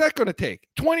 "How long is that going to take?"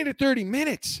 20 to 30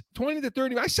 minutes. 20 to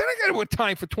 30. I said, "I got to have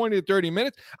time for 20 to 30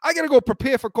 minutes. I got to go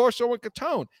prepare for Corso and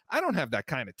Catone. I don't have that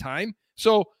kind of time."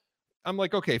 So I'm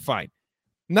like, "Okay, fine."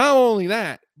 Not only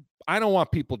that, I don't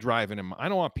want people driving I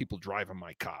don't want people driving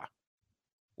my car.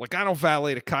 Like, I don't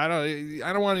valet a car.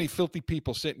 I don't want any filthy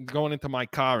people going into my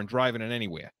car and driving it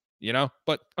anywhere, you know?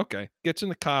 But okay, gets in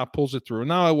the car, pulls it through.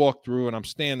 Now I walk through and I'm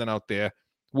standing out there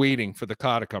waiting for the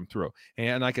car to come through.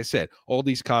 And like I said, all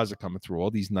these cars are coming through, all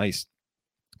these nice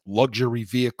luxury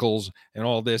vehicles and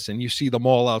all this. And you see them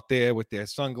all out there with their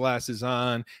sunglasses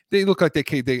on. They look like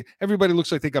everybody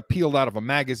looks like they got peeled out of a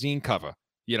magazine cover,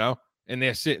 you know? And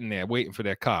they're sitting there waiting for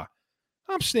their car.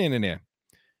 I'm standing there.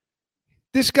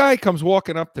 This guy comes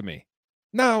walking up to me.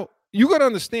 Now, you got to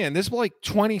understand, there's like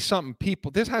 20-something people.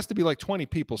 There has to be like 20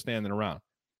 people standing around.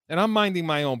 And I'm minding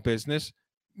my own business,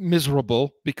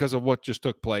 miserable because of what just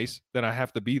took place, that I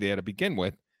have to be there to begin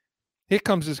with. Here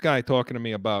comes this guy talking to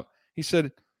me about, he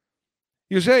said,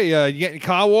 he goes, "Hey, you getting your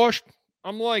car washed?"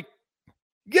 I'm like,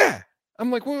 "Yeah." I'm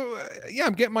like, "Well, yeah,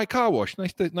 I'm getting my car washed.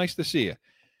 Nice to see you."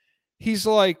 He's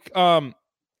like,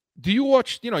 "Do you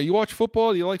watch, you watch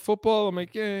football? Do you like football?" I'm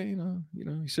like, "Yeah,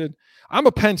 He said, "I'm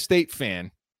a Penn State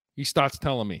fan." He starts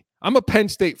telling me, "I'm a Penn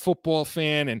State football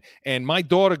fan, and my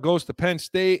daughter goes to Penn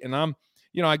State, and I'm,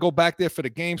 I go back there for the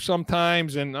game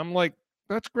sometimes." And I'm like,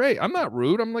 "That's great. I'm not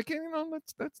rude." I'm like, "Yeah,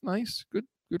 that's nice. Good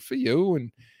for you."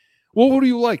 And, "Well, what do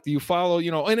you like? Do you follow,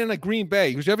 and in a Green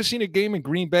Bay? Because you ever seen a game in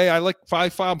Green Bay?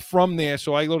 I'm from there,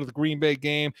 so I go to the Green Bay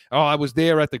game. Oh, I was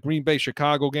there at the Green Bay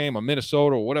Chicago game or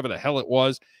Minnesota or whatever the hell it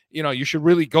was. You should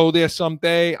really go there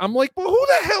someday." I'm like, "Well, who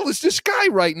the hell is this guy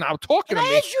right now talking to me?"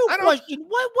 Can I ask you a question?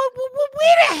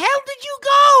 Where the hell did you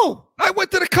go? I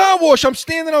went to the car wash. I'm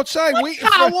standing outside waiting.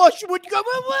 Car wash? Would you go?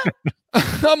 What?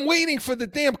 I'm waiting for the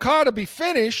damn car to be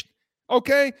finished.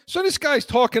 Okay, so this guy's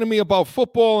talking to me about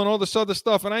football and all this other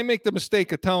stuff, and I make the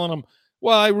mistake of telling him,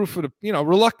 "Well, I root for the,"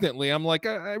 reluctantly, I'm like,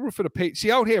 I root for the Patriots.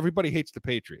 See, out here, everybody hates the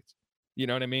Patriots. You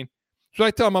know what I mean? So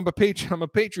I tell him I'm a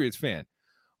Patriots fan.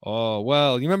 "Oh,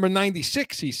 well, you remember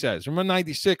 96, he says. Remember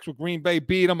 96 when Green Bay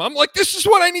beat them?" I'm like, this is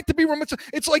what I need to be remembered.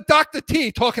 It's like Dr.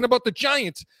 T talking about the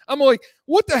Giants. I'm like,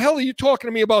 what the hell are you talking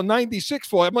to me about 96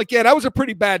 for? I'm like, yeah, that was a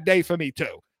pretty bad day for me,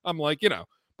 too. I'm like,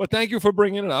 but thank you for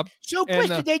bringing it up. So, Chris,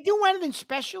 did they do anything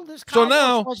special this So car?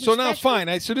 now,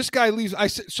 fine. So this guy leaves. I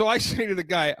say to the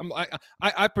guy,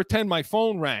 I pretend my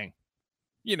phone rang,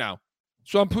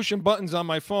 So I'm pushing buttons on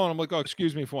my phone. I'm like, "Oh,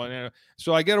 excuse me for one."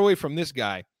 So I get away from this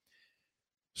guy.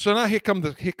 So now here comes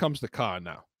the car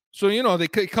now. So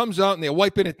it comes out and they're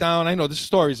wiping it down. I know this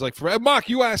story is like forever. Mark,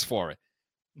 you asked for it.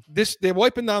 They're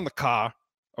wiping down the car.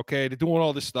 Okay, they're doing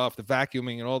all this stuff, the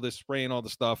vacuuming and all this, spraying all the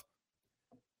stuff.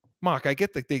 Mark, I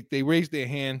get that they raised their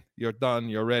hand. You're done.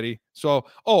 You're ready. So,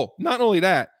 not only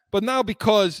that, but now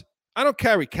because I don't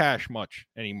carry cash much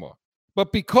anymore,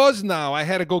 but because now I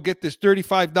had to go get this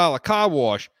 $35 car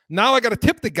wash, now I got to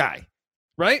tip the guy,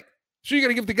 right? So you got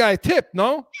to give the guy a tip,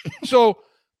 no? So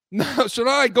now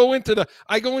I go into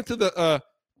the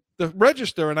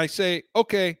register and I say,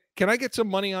 "Okay, can I get some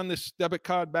money on this debit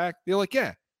card back?" They're like,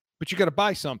 "Yeah, but you got to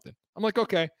buy something." I'm like,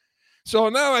 "Okay." So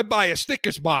now I buy a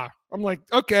Snickers bar. I'm like,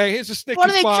 "Okay, here's a Snickers bar."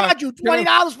 What do they charge you?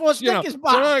 $20 for a Snickers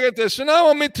bar? So now I got this. So now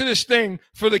I'm into this thing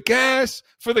for the gas,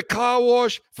 for the car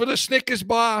wash, for the Snickers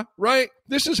bar, right?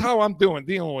 This is how I'm dealing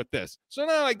with this. So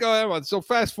now I go. So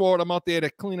fast forward, I'm out there. They're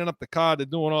cleaning up the car. They're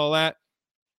doing all that.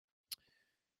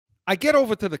 I get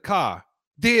over to the car.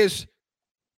 There's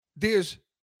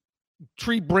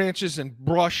tree branches and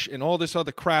brush and all this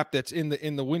other crap that's in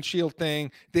the windshield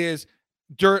thing. There's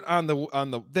dirt on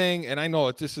the thing, and I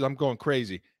know I'm going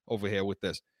crazy over here with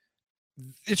this.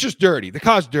 It's just dirty. The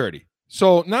car's dirty.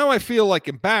 So now I feel like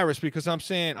embarrassed because I'm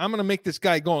saying I'm going to make this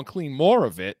guy go and clean more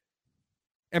of it.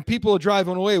 And people are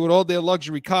driving away with all their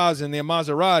luxury cars and their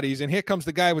Maseratis. And here comes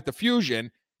the guy with the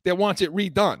Fusion that wants it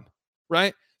redone,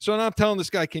 right? So now I'm telling this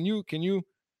guy, can you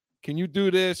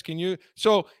do this?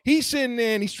 So he's sitting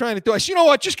there and he's trying to do it. I said, "You know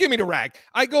what? Just give me the rag."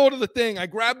 I go to the thing. I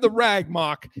grab the rag,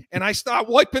 Mark, and I start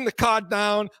wiping the car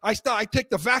down. I take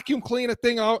the vacuum cleaner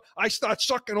thing out. I start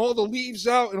sucking all the leaves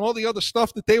out and all the other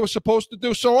stuff that they were supposed to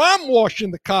do. So I'm washing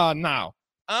the car now.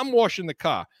 I'm washing the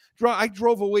car. I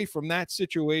drove away from that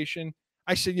situation.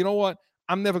 I said, "You know what?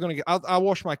 I'm never going to I'll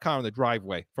wash my car in the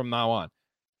driveway from now on."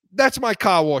 That's my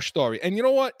car wash story. And you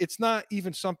know what? It's not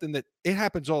even something that it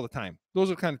happens all the time. Those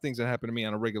are the kind of things that happen to me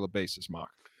on a regular basis, Mark.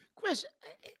 Chris,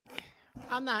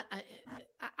 I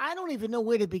don't even know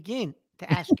where to begin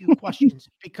to ask you questions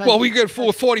because. Well, we get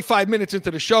 45 minutes into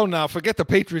the show now. Forget the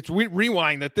Patriots.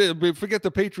 Rewind it. Forget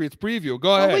the Patriots preview.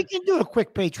 Go ahead. We can do a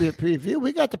quick Patriot preview.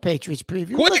 We got the Patriots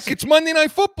preview. Quick! Listen, It's Monday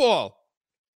Night Football.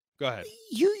 Go ahead.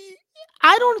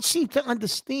 I don't seem to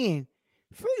understand.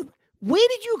 Where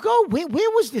did you go? Where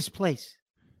was this place?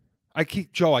 I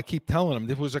keep telling him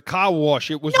there was a car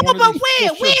wash. It was No, one but of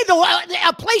these where?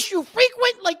 A place you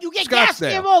frequent? Like you get gas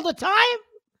there all the time?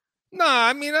 No,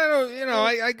 I mean I don't.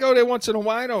 I go there once in a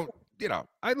while. I don't.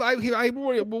 I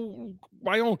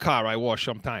my own car. I wash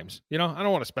sometimes. I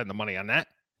don't want to spend the money on that.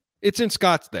 It's in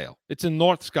Scottsdale. It's in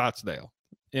North Scottsdale.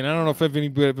 And I don't know if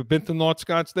anybody ever been to North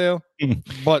Scottsdale,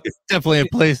 but it's definitely a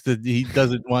place that he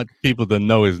doesn't want people to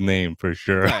know his name for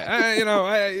sure.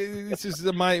 This is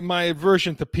my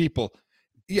aversion to people.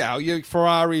 Yeah,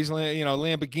 Ferraris,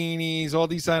 Lamborghinis, all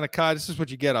these kind of cars. This is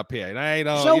what you get up here. And I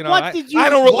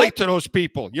don't relate to those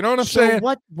people. You know what I'm saying?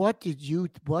 What did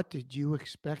you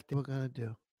expect they were gonna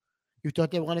do? You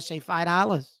thought they were gonna say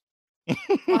 $5?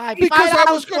 Because I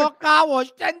was going to car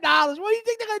wash, $10. What do you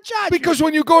think they're going to charge? Because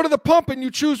when you go to the pump and you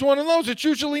choose one of those, it's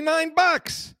usually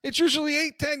 $9. It's usually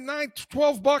 $8, $10, $9,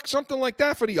 $12, something like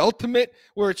that for the ultimate,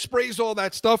 where it sprays all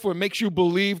that stuff, where it makes you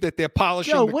believe that they're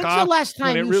polishing the car. When's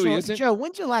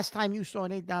the last time you saw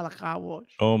an $8 car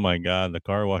wash? Oh my God, the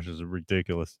car washes are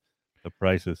ridiculous. The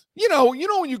prices. You know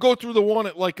when you go through the one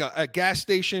at like a gas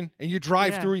station and you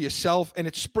drive through yourself and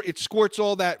it squirts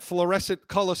all that fluorescent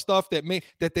color stuff that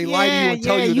they lie to you and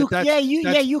tell you that's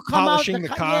you come polishing out the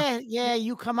car.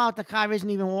 You come out, the car isn't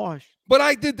even washed. But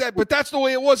I did that. But that's the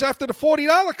way it was after the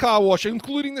 $40 car wash,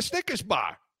 including the Snickers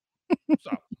bar.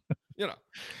 So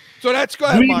So that's go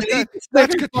ahead, Mark.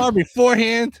 That's bar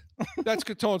beforehand. That's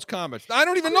Catone's comments. I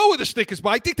don't even know where the Snickers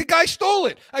bar. I think the guy stole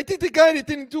it. I think the guy that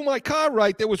didn't do my car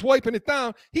right, that was wiping it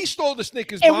down, he stole the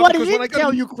Snickers bar. And what he didn't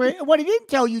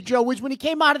tell you, Joe, is when he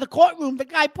came out of the courtroom, the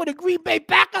guy put a Green Bay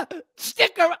Packer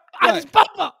sticker on his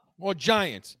bumper. Or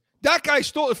Giants. That guy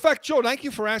stole. In fact, Joe, thank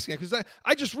you for asking, because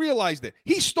I just realized it.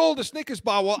 He stole the Snickers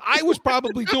bar while I was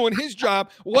probably doing his job,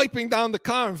 wiping down the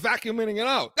car and vacuuming it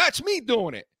out. That's me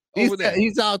doing it.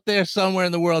 He's out there somewhere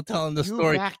in the world telling the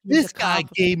story. This guy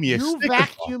gave me a Snickers bar.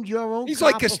 You vacuumed your own. He's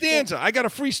like Costanza. I got a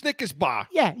free Snickers bar.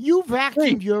 Yeah, you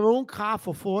vacuumed your own car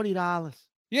for $40.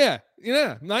 Yeah,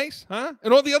 nice, huh?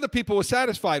 And all the other people were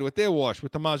satisfied with their wash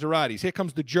with the Maseratis. Here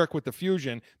comes the jerk with the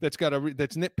Fusion that's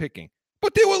nitpicking.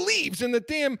 But there were leaves in the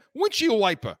damn windshield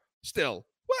wiper still.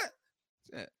 What?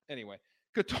 Anyway.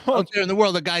 Out there in the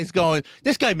world, the guy's going,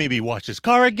 this guy made me wash his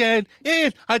car again.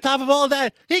 And on top of all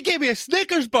that, he gave me a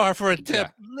Snickers bar for a tip. Yeah.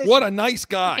 Listen, what a nice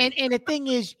guy. And the thing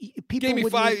is, people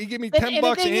he gave me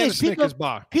 $10 and a Snickers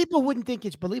bar. People wouldn't think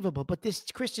it's believable, but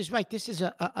Chris is right. This is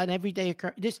an everyday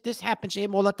occurrence. This happens to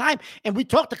him all the time. And we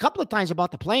talked a couple of times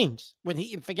about the planes.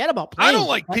 Forget about planes. I don't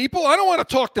like people. I don't want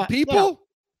to talk to people.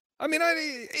 I mean,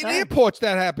 in airports,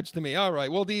 that happens to me. All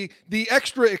right. Well, the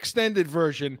extra extended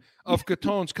version of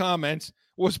Catone's comments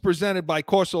was presented by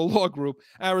Corso Law Group,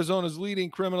 Arizona's leading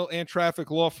criminal and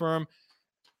traffic law firm.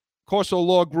 Corso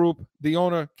Law Group, the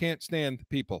owner can't stand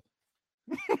people.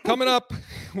 Coming up,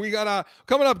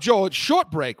 Joe, it's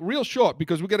short break, real short,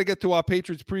 because we got to get to our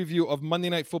Patriots preview of Monday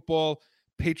Night Football,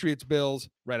 Patriots-Bills,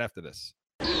 right after this.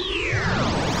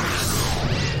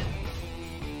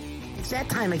 It's that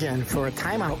time again for a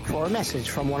timeout for a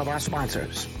message from one of our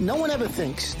sponsors. No one ever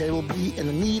thinks they will be in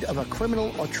the need of a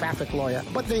criminal or traffic lawyer,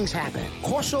 but things happen.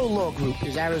 Corso Law Group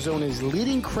is Arizona's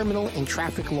leading criminal and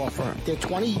traffic law firm. Their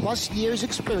 20-plus years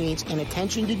experience and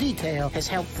attention to detail has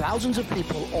helped thousands of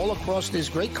people all across this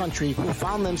great country who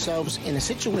found themselves in a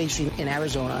situation in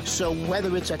Arizona. So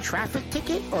whether it's a traffic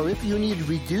ticket or if you need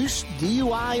reduced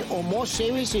DUI or more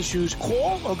serious issues,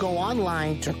 call or go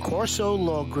online to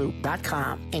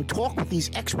CorsoLawGroup.com and talk with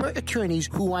these expert attorneys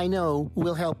who I know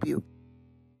will help you.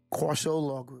 Corso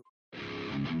Law Group.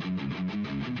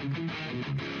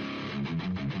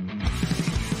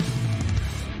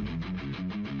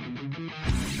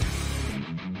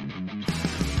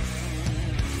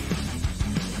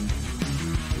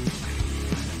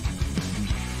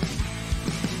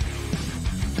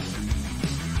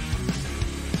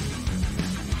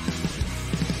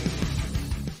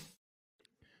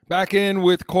 Back in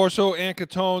with Corso and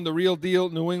Catone, the real deal,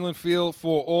 New England feel,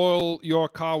 for all your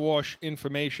car wash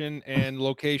information and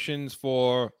locations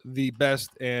for the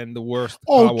best and the worst.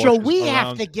 Oh, Joe, we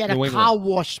have to get a car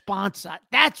wash sponsor.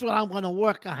 That's what I'm going to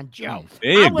work on, Joe.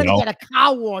 I'm going to get a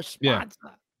car wash sponsor.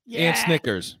 Yeah. And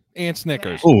Snickers.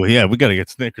 Yeah. Oh, yeah, we got to get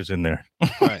Snickers in there.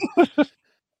 Right.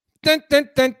 Dun, dun,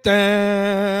 dun,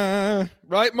 dun.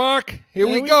 Right, Mark? Here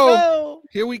we go.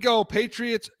 Here we go.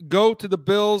 Patriots go to the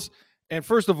Bills. And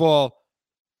first of all,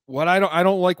 what I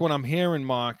don't like when I'm hearing,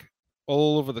 Mark,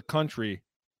 all over the country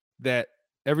that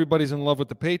everybody's in love with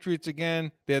the Patriots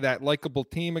again. They're that likable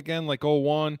team again, like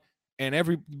 01. And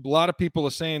a lot of people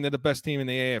are saying they're the best team in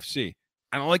the AFC.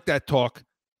 I don't like that talk.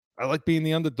 I like being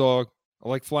the underdog. I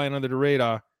like flying under the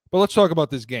radar. But let's talk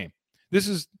about this game. This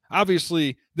is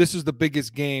the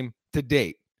biggest game to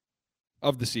date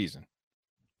of the season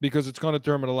because it's going to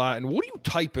determine a lot. And what are you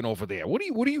typing over there? What are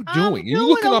you doing? You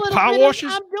looking up car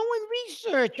washes? I'm doing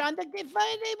research on the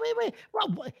wait.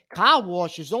 Well, car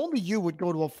washes. Only you would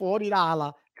go to a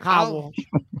 $40 car wash.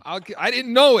 I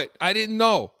didn't know it. I didn't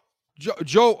know.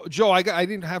 Joe, I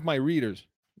didn't have my readers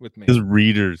with me. His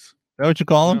readers. Is that what you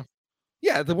call them?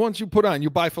 Yeah, the ones you put on.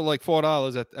 You buy for like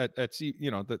 $4 at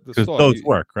the store. Those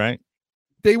work, right?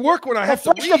 They work when I have to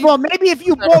read. First of all, maybe if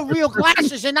you bought real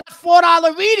glasses and not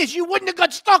 $4 readers, you wouldn't have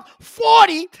got stuck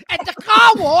 $40 at the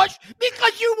car wash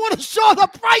because you would have saw the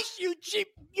price, you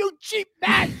cheap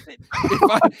bastard.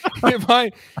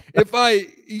 If I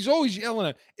he's always yelling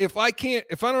at if I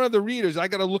don't have the readers, I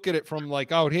got to look at it from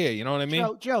like out here. You know what I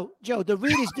mean? Joe, the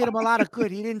readers did him a lot of good.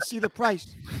 He didn't see the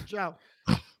price, Joe.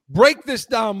 Break this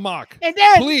down, Mark. And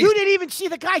then please. You didn't even see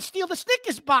the guy steal the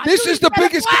Snickers bar. This is the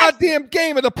biggest goddamn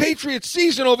game of the Patriots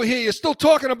season over here. You're still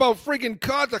talking about friggin'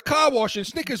 the car wash and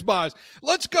Snickers bars.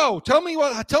 Let's go. Tell me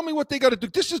what they got to do.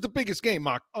 This is the biggest game,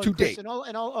 Mark, to date.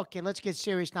 Okay, let's get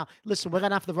serious now. Listen, we're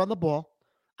gonna have to run the ball.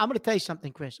 I'm going to tell you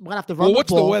something, Chris. We're going to have to run the ball.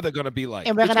 What's the weather going to be like?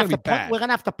 And we're going to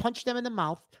have to punch them in the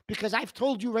mouth because I've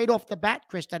told you right off the bat,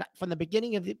 Chris, that from the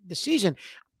beginning of the season,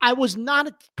 I was not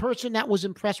a person that was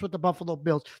impressed with the Buffalo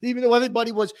Bills, even though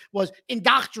everybody was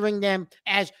indoctrinating them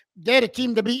as they're the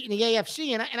team to beat in the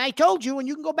AFC. And I told you, and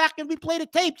you can go back and replay the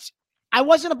tapes, I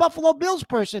wasn't a Buffalo Bills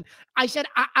person. I said,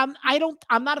 I'm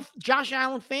not a Josh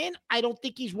Allen fan. I don't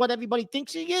think he's what everybody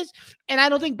thinks he is. And I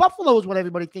don't think Buffalo is what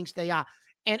everybody thinks they are.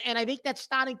 And I think that's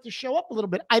starting to show up a little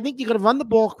bit. I think you're going to run the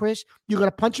ball, Chris. You're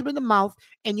going to punch them in the mouth,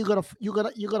 and you're going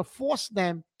to force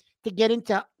them to get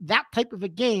into that type of a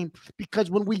game.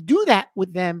 Because when we do that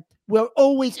with them,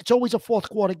 it's always a fourth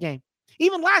quarter game.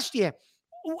 Even last year,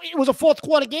 it was a fourth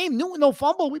quarter game. No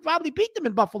fumble. We probably beat them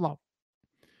in Buffalo.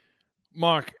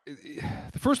 Mark,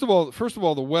 first of all,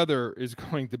 the weather is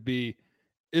going to be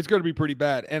pretty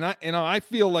bad, and I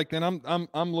feel like, and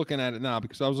I'm looking at it now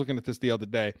because I was looking at this the other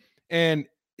day. And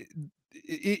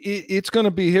it's going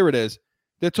to be, here it is.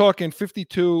 They're talking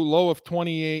 52, low of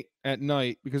 28 at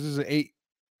night because this is an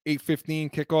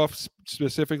 8:15 kickoff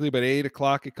specifically, but 8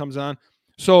 o'clock it comes on.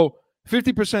 So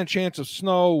 50% chance of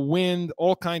snow, wind,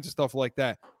 all kinds of stuff like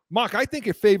that. Mark, I think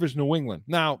it favors New England.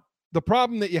 Now, the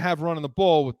problem that you have running the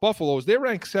ball with Buffalo is they're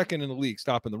ranked second in the league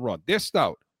stopping the run. They're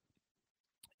stout.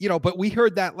 But we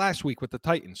heard that last week with the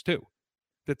Titans too,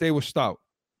 that they were stout.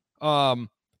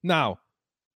 Now,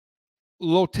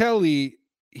 Lotelli,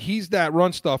 he's that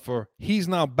run stuffer. He's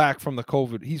now back from the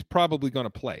COVID. He's probably going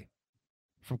to play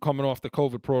from coming off the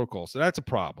COVID protocol. So that's a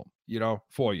problem,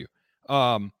 for you.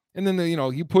 And then,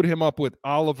 you put him up with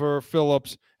Oliver,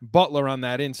 Phillips, Butler on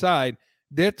that inside.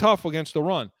 They're tough against the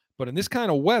run. But in this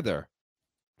kind of weather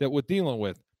that we're dealing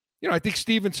with, I think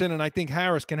Stevenson and I think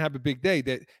Harris can have a big day.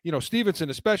 That,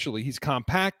 Stevenson especially, he's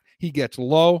compact. He gets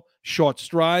low, short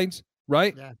strides,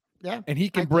 right? Yeah. And he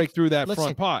can break through that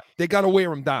front part. They got to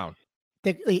wear him down.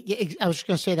 I was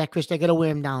going to say that, Chris. They got to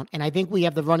wear him down. And I think we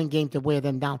have the running game to wear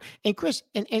them down. And, Chris,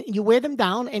 and you wear them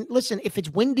down. And, listen, if it's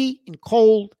windy and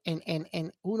cold and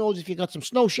who knows if you got some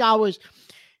snow showers,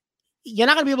 you're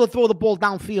not going to be able to throw the ball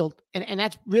downfield. And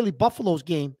that's really Buffalo's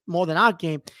game more than our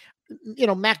game.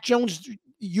 Mac Jones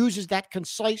uses that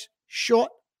concise,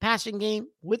 short passing game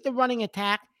with the running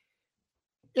attack.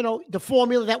 The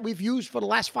formula that we've used for the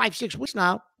last 5-6 weeks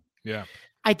now. Yeah.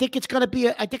 I think it's going to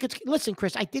be listen,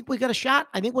 Chris, I think we got a shot.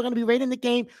 I think we're going to be right in the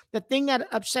game. The thing that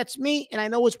upsets me, and I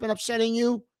know it's been upsetting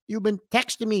you, you've been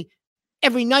texting me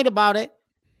every night about it,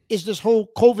 is this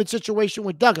whole COVID situation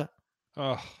with Duggar.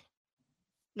 Oh,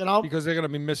 because they're going to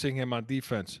be missing him on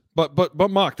defense.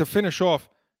 But Mark, to finish off,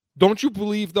 don't you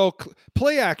believe, though,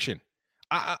 play action,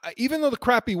 even though the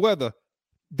crappy weather,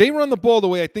 they run the ball the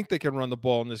way I think they can run the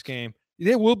ball in this game.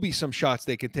 There will be some shots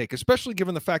they can take, especially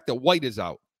given the fact that White is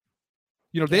out.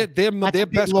 Their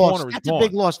best corner is gone. That's a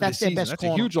big loss. That's their best corner. That's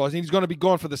a huge loss. And he's going to be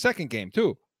gone for the second game,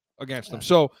 too, against them.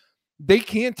 So they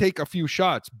can take a few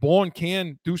shots. Bourne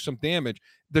can do some damage.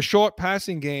 The short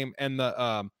passing game and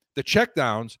the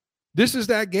checkdowns, this is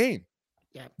that game.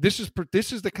 Yeah. This is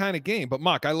the kind of game. But,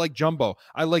 Mark, I like Jumbo.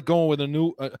 I like going with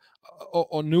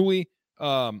Onui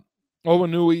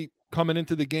coming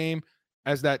into the game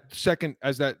as that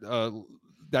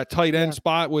tight end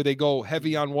spot where they go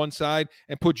heavy on one side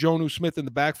and put Jonnu Smith in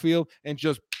the backfield and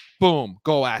just, boom,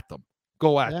 go at them.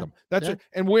 go at Yeah, them. That's yeah. it,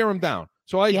 and wear them down.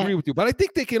 So I Yeah. agree with you, but I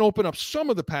think they can open up some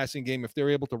of the passing game if they're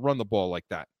able to run the ball like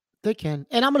that. They can.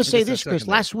 And I'm going to say guess this, that's Chris.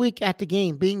 secondary. Last week at the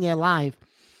game, being there live,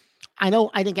 I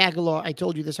think Aguilar, I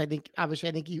told you this. I think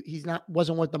he's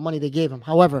wasn't worth the money they gave him.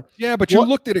 However, Yeah, but you What-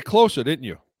 looked at it closer, didn't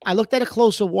you? I looked at it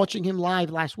closer watching him live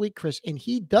last week, Chris, and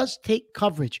he does take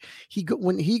coverage.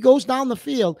 When he goes down the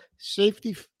field,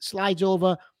 safety slides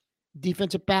over,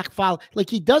 defensive back foul. Like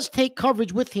he does take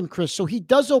coverage with him, Chris. So he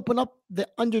does open up the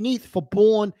underneath for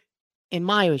Bourne and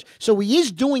Myers. So he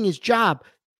is doing his job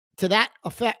to that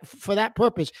effect for that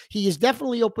purpose. He is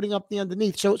definitely opening up the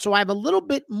underneath. So I have a little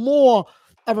bit more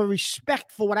of a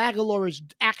respect for what Aguilar is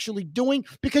actually doing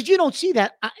because you don't see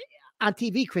that on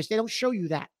TV, Chris. They don't show you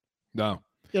that. No.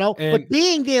 But And-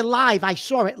 being there live, I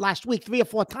saw it last week 3 or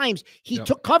 4 times. He Yep.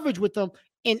 took coverage with them,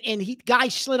 and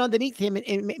guys slid underneath him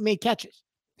and made catches.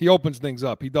 He opens things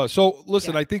up. He does. So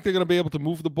listen, Yeah. I think they're going to be able to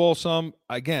move the ball some.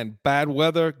 Again, bad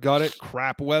weather, got it.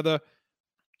 Crap weather.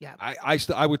 Yeah.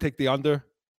 I would take the under.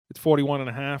 It's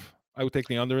 41.5. I would take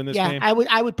the under in this game.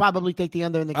 I would probably take the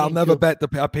under in the game. I'll never too. bet the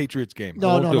Patriots game. I No,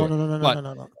 won't no, do no, it. no, no, no, But no,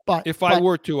 no, no. But if I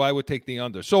were to, I would take the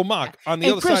under. So, Mark, on the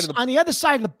and other Chris, side of the on the other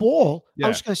side of the ball, Yeah. I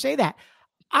was going to say that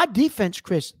our defense,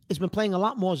 Chris, has been playing a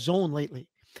lot more zone lately.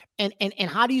 And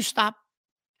how do you stop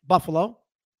Buffalo?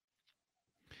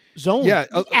 Zone. Yeah,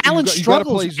 Allen you gotta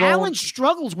play struggles. zone. Allen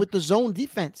struggles with the zone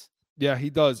defense. yeah, he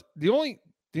does. The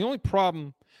only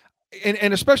problem,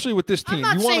 and especially with this team, I'm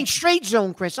not you saying want to. straight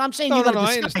zone, Chris. I'm saying No, you no, got to no, I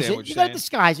disguise understand it. what You you're got to saying.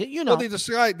 disguise it. You know.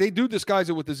 Well, they do disguise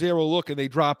it with the zero look, and they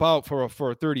drop out for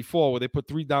a 34 where they put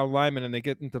 3 down linemen and they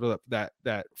get into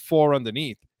that 4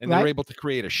 underneath, and they're Right. able to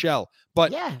create a shell.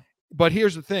 But yeah. But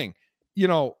here's the thing,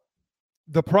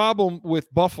 the problem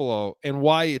with Buffalo and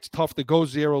why it's tough to go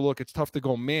zero look, it's tough to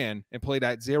go man and play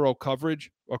that zero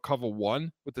coverage or cover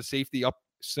 1 with the safety up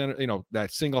center,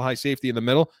 that single high safety in the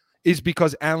middle, is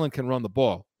because Allen can run the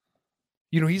ball.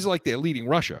 He's like their leading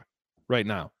rusher right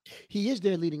now. He is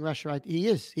their leading rusher. Right? He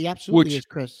is. He absolutely Which- is,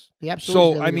 Chris. He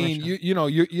absolutely. So is I their leading mean,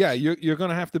 rusher. you're going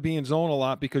to have to be in zone a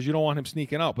lot because you don't want him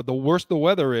sneaking out. But the worse the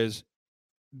weather is,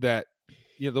 that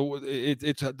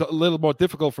it's a little more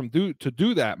difficult to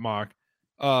do that, Mark.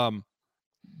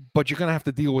 But you're going to have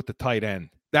to deal with the tight end.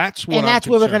 That's what. And that's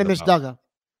where we're going to miss about. Duggar.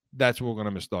 That's where we're going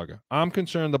to miss Duggar. I'm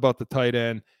concerned about the tight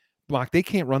end. Mark, they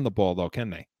can't run the ball though, can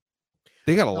they?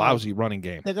 They got a lousy running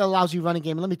game. They got a lousy running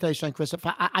game. And let me tell you something, Chris. If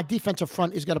our defensive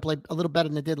front is going to play a little better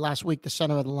than they did last week, the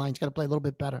center of the line is going to play a little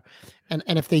bit better. And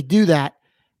if they do that,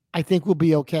 I think we'll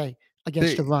be okay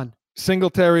against the run.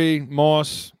 Singletary,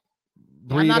 Moss,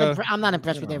 Breida. I'm not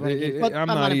impressed with their running game. But I'm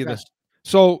not either. impressed.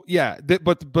 So yeah,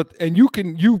 but you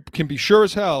can be sure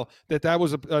as hell that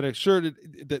was an asserted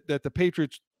that the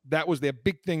Patriots, that was their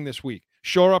big thing this week.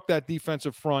 Shore up that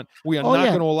defensive front. We are not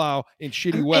going to allow in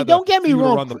shitty weather. And don't get me for you to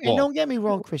wrong. run the ball. And don't get me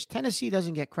wrong, Chris. Tennessee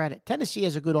doesn't get credit. Tennessee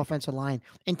has a good offensive line,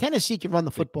 and Tennessee can run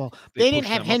the football. they They didn't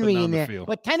push have them up and Henry down in the there, field.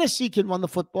 but Tennessee can run the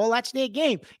football. That's their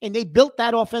game, and they built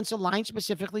that offensive line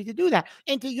specifically to do that.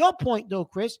 And to your point, though,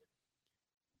 Chris,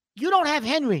 you don't have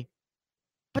Henry,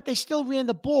 but they still ran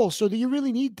the ball. So do you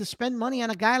really need to spend money on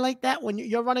a guy like that when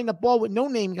you're running the ball with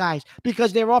no-name guys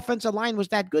because their offensive line was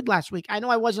that good last week? I know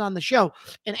I wasn't on the show,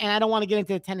 and I don't want to get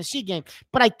into the Tennessee game,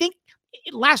 but I think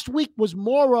last week was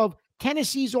more of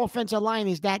Tennessee's offensive line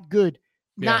is that good,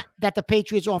 not that the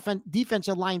Patriots'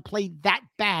 defensive line played that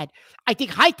bad. I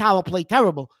think Hightower played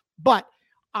terrible, but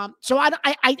so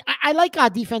I like our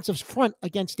defensive front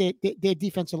against their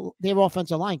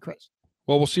offensive line, Chris.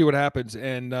 Well, we'll see what happens.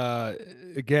 And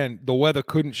again, the weather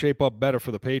couldn't shape up better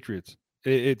for the Patriots.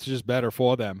 It's just better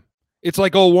for them. It's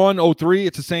like 01, 03.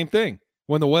 It's the same thing.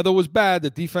 When the weather was bad, the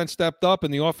defense stepped up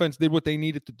and the offense did what they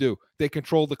needed to do. They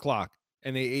controlled the clock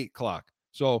and they ate clock.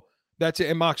 So that's it.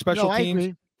 And Mark, special teams. I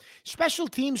agree. Special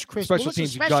teams, Chris. Special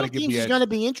teams, you gotta special give teams the is edge. going to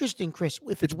be interesting, Chris.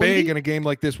 If It's windy, big in a game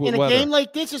like this with in a weather. game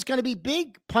like this, it's going to be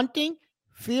big punting,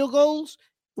 field goals,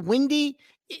 windy.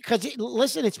 Because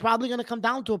listen, it's probably going to come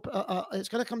down to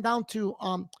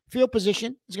field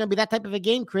position. It's going to be that type of a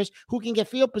game, Chris. Who can get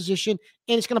field position,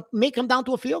 and it's going to come down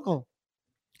to a field goal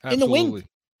in the wind. Absolutely.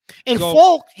 And So-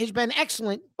 Falk has been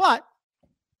excellent, but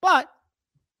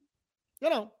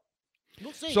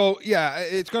we'll see. So yeah,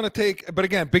 it's going to take. But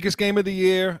again, biggest game of the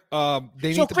year. They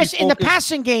need So, to Chris, be in the focused.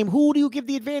 passing game, who do you give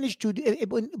the advantage to?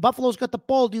 When Buffalo's got the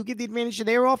ball, do you give the advantage to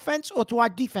their offense or to our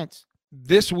defense?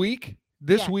 This week,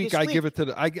 Yeah, week, this I give it to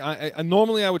the. I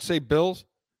normally I would say Bills,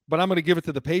 but I'm going to give it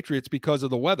to the Patriots because of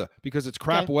the weather. Because it's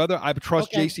crap Okay. weather. I trust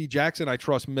Okay. J.C. Jackson. I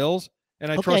trust Mills,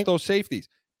 and I Okay. trust those safeties.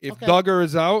 If Okay. Duggar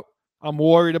is out, I'm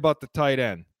worried about the tight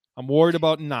end. I'm worried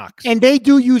about Knox, And they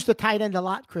do use the tight end a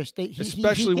lot, Chris.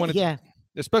 especially when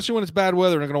it's bad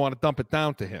weather. They're going to want to dump it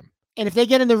down to him. And if they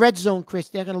get in the red zone, Chris,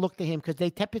 they're going to look to him because they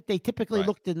typically Right.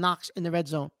 look to Knox in the red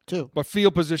zone too. But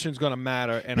field position is going to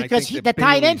matter, and Because I think the that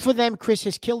tight end Bailey's- for them, Chris,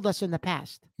 has killed us in the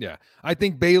past. Yeah, I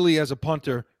think Bailey as a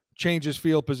punter changes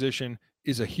field position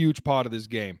is a huge part of this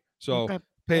game. So Okay.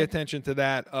 pay attention to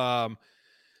that.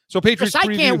 So Patriots Chris, I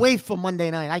preview. can't wait for Monday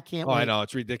night. I can't Oh, wait. I know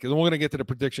it's ridiculous. We're going to get to the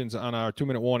predictions on our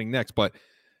 2-minute warning next, but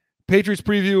Patriots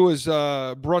preview is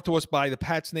brought to us by the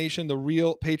Pats Nation, the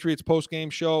real Patriots post-game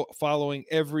show following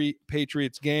every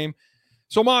Patriots game.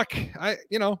 So, Mark,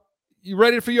 you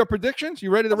ready for your predictions?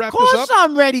 You ready to wrap Of course this up?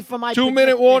 I'm ready for my 2-minute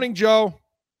prediction. warning, Joe.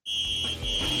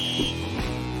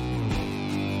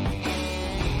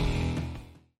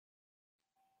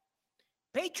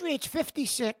 Patriots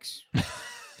 56.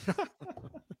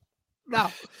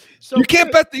 No. So You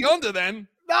can't bet the under then.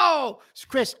 No.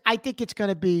 Chris, I think it's going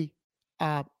to be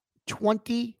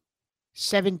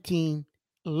 2017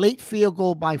 late field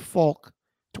goal by Falk.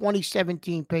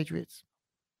 2017 Patriots.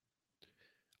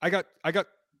 I got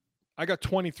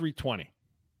 23-20.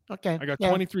 Okay. I got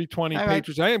yeah. 23-20 All right.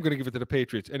 Patriots. I am going to give it to the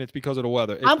Patriots, and it's because of the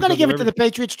weather. I'm going to give it to the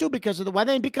Patriots too because of the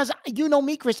weather and because you know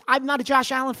me, Chris. I'm not a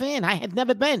Josh Allen fan. I have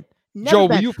never been. Never Joe,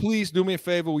 been. will you please do me a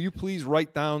favor? Will you please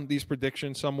write down these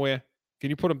predictions somewhere? Can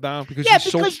you put them down? Because Yeah,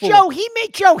 he's because so full Joe, of, he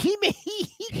makes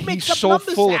he's up so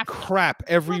numbers full of after. crap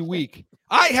every week.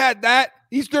 I had that.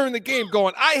 He's during the game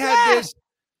going, I had Yeah. this.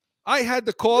 I had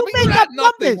the call. You but you make had up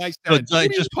nothing. numbers. I said. So What I are you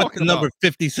just put the talking number about?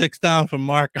 56 down for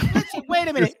Mark. Listen, wait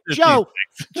a minute, It's Joe.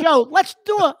 Joe, let's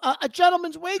do a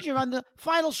gentleman's wager on the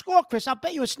final score, Chris. I'll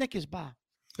bet you a Snickers bar.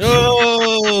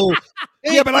 Oh,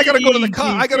 Yeah, but I gotta go to the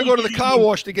car. I gotta go to the car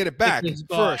wash to get it back Snickers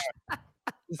bar. first.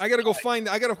 I gotta go find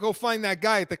that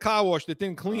guy at the car wash that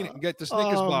didn't clean it and get the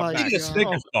Snickers Oh, bar my back. Speaking of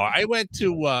Snickers bar, I went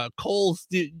to Kohl's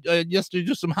yesterday to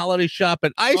do some holiday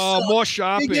shopping. I Oh, saw more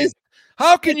shopping. biggest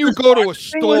How can you Snickers go to bar. a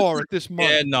store at this month?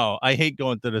 Yeah, no, I hate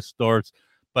going to the stores,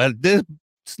 but this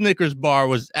Snickers bar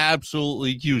was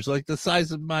absolutely huge, like the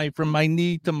size of from my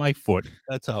knee to my foot.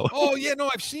 That's how. Oh yeah, no,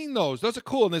 I've seen those. Those are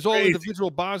cool, and there's all Crazy.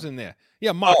 individual bars in there.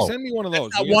 Yeah, Mark, Oh, send me one of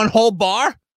those. That will you? one whole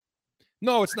bar.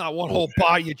 No, it's not one whole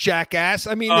bar, you jackass.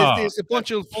 I mean, Oh, there's a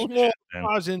bunch of small man.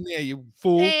 bars in there, you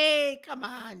fool. Hey, come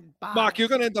on, Bob. Mark, you're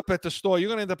going to end up at the store. You're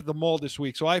going to end up at the mall this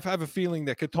week. So I have a feeling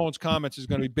that Catone's comments is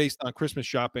going to be based on Christmas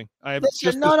shopping. I have Listen,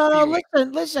 just no. this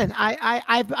feeling. Listen.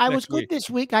 I was Next good week. this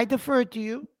week. I deferred to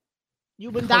you.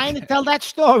 You've been dying to tell that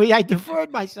story. I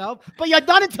deferred myself, but you're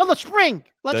done until the spring.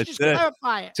 Let's That's just it.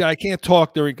 clarify it. See, I can't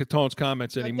talk during Catone's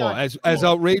comments You're anymore. done. As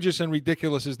outrageous and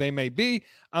ridiculous as they may be,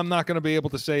 I'm not going to be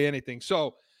able to say anything.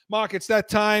 So, Mark, it's that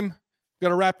time. Got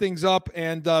to wrap things up,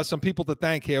 and some people to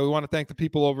thank here. We want to thank the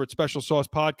people over at Special Sauce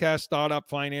Podcast, Startup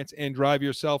Finance, and Drive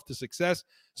Yourself to Success,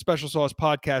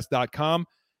 specialsaucepodcast.com.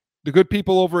 The good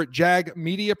people over at Jag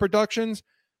Media Productions,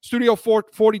 Studio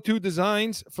 42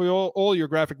 Designs for all your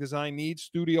graphic design needs,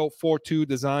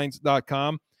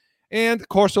 studio42designs.com, and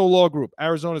Corso Law Group,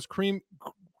 Arizona's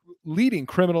leading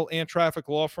criminal and traffic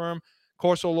law firm,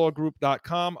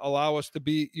 corsolawgroup.com. Allow us to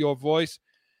be your voice.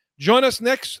 Join us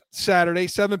next Saturday,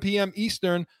 7 p.m.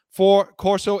 Eastern, for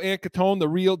Corso and Catone, the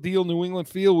Real Deal New England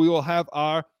Feel. We will have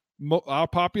our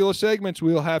popular segments.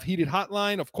 We will have Heated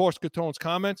Hotline, of course, Catone's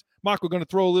comments. Mark, we're going to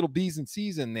throw a little B's and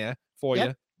C's in there for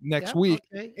you next week.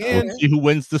 Okay. And Let's see who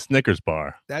wins the Snickers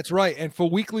bar. that's right. And for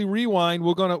Weekly Rewind,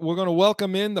 we're gonna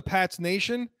welcome in the Pats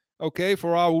Nation, okay,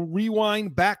 for our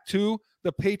rewind back to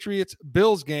the Patriots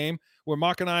Bills game, where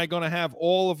Mark and I are going to have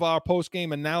all of our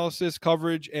post-game analysis,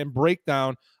 coverage, and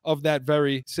breakdown of that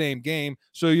very same game.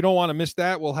 So you don't want to miss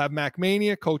that. We'll have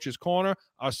MacMania, Coach's Corner,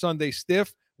 our Sunday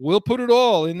Stiff. We'll put it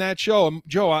all in that show.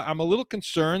 Joe, I'm a little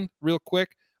concerned, real quick.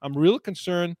 I'm real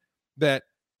concerned that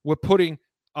we're putting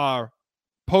our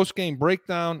post-game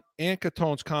breakdown and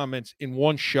Catone's comments in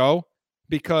one show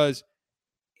because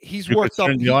he's You're worked up.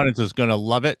 concerned the audience is going to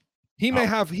love it. He may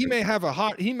send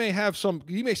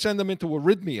them into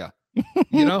arrhythmia,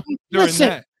 during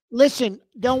that. Listen,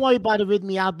 don't worry about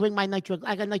arrhythmia. I'll bring my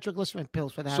I got nitroglycerin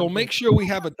pills for that. So make sure we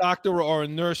have a doctor or a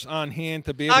nurse on hand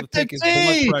to be able to Dr. take his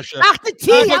T! blood pressure. Dr.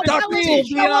 T, Dr. I'm telling T. you, will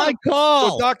Be an show up.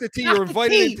 call. So Dr. T,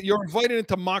 Dr. you're invited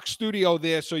into Mock's studio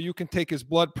there so you can take his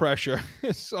blood pressure.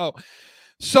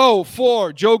 So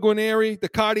for Joe Guarnieri, the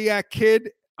Cardiac Kid,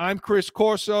 I'm Chris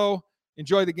Corso.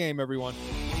 Enjoy the game, everyone.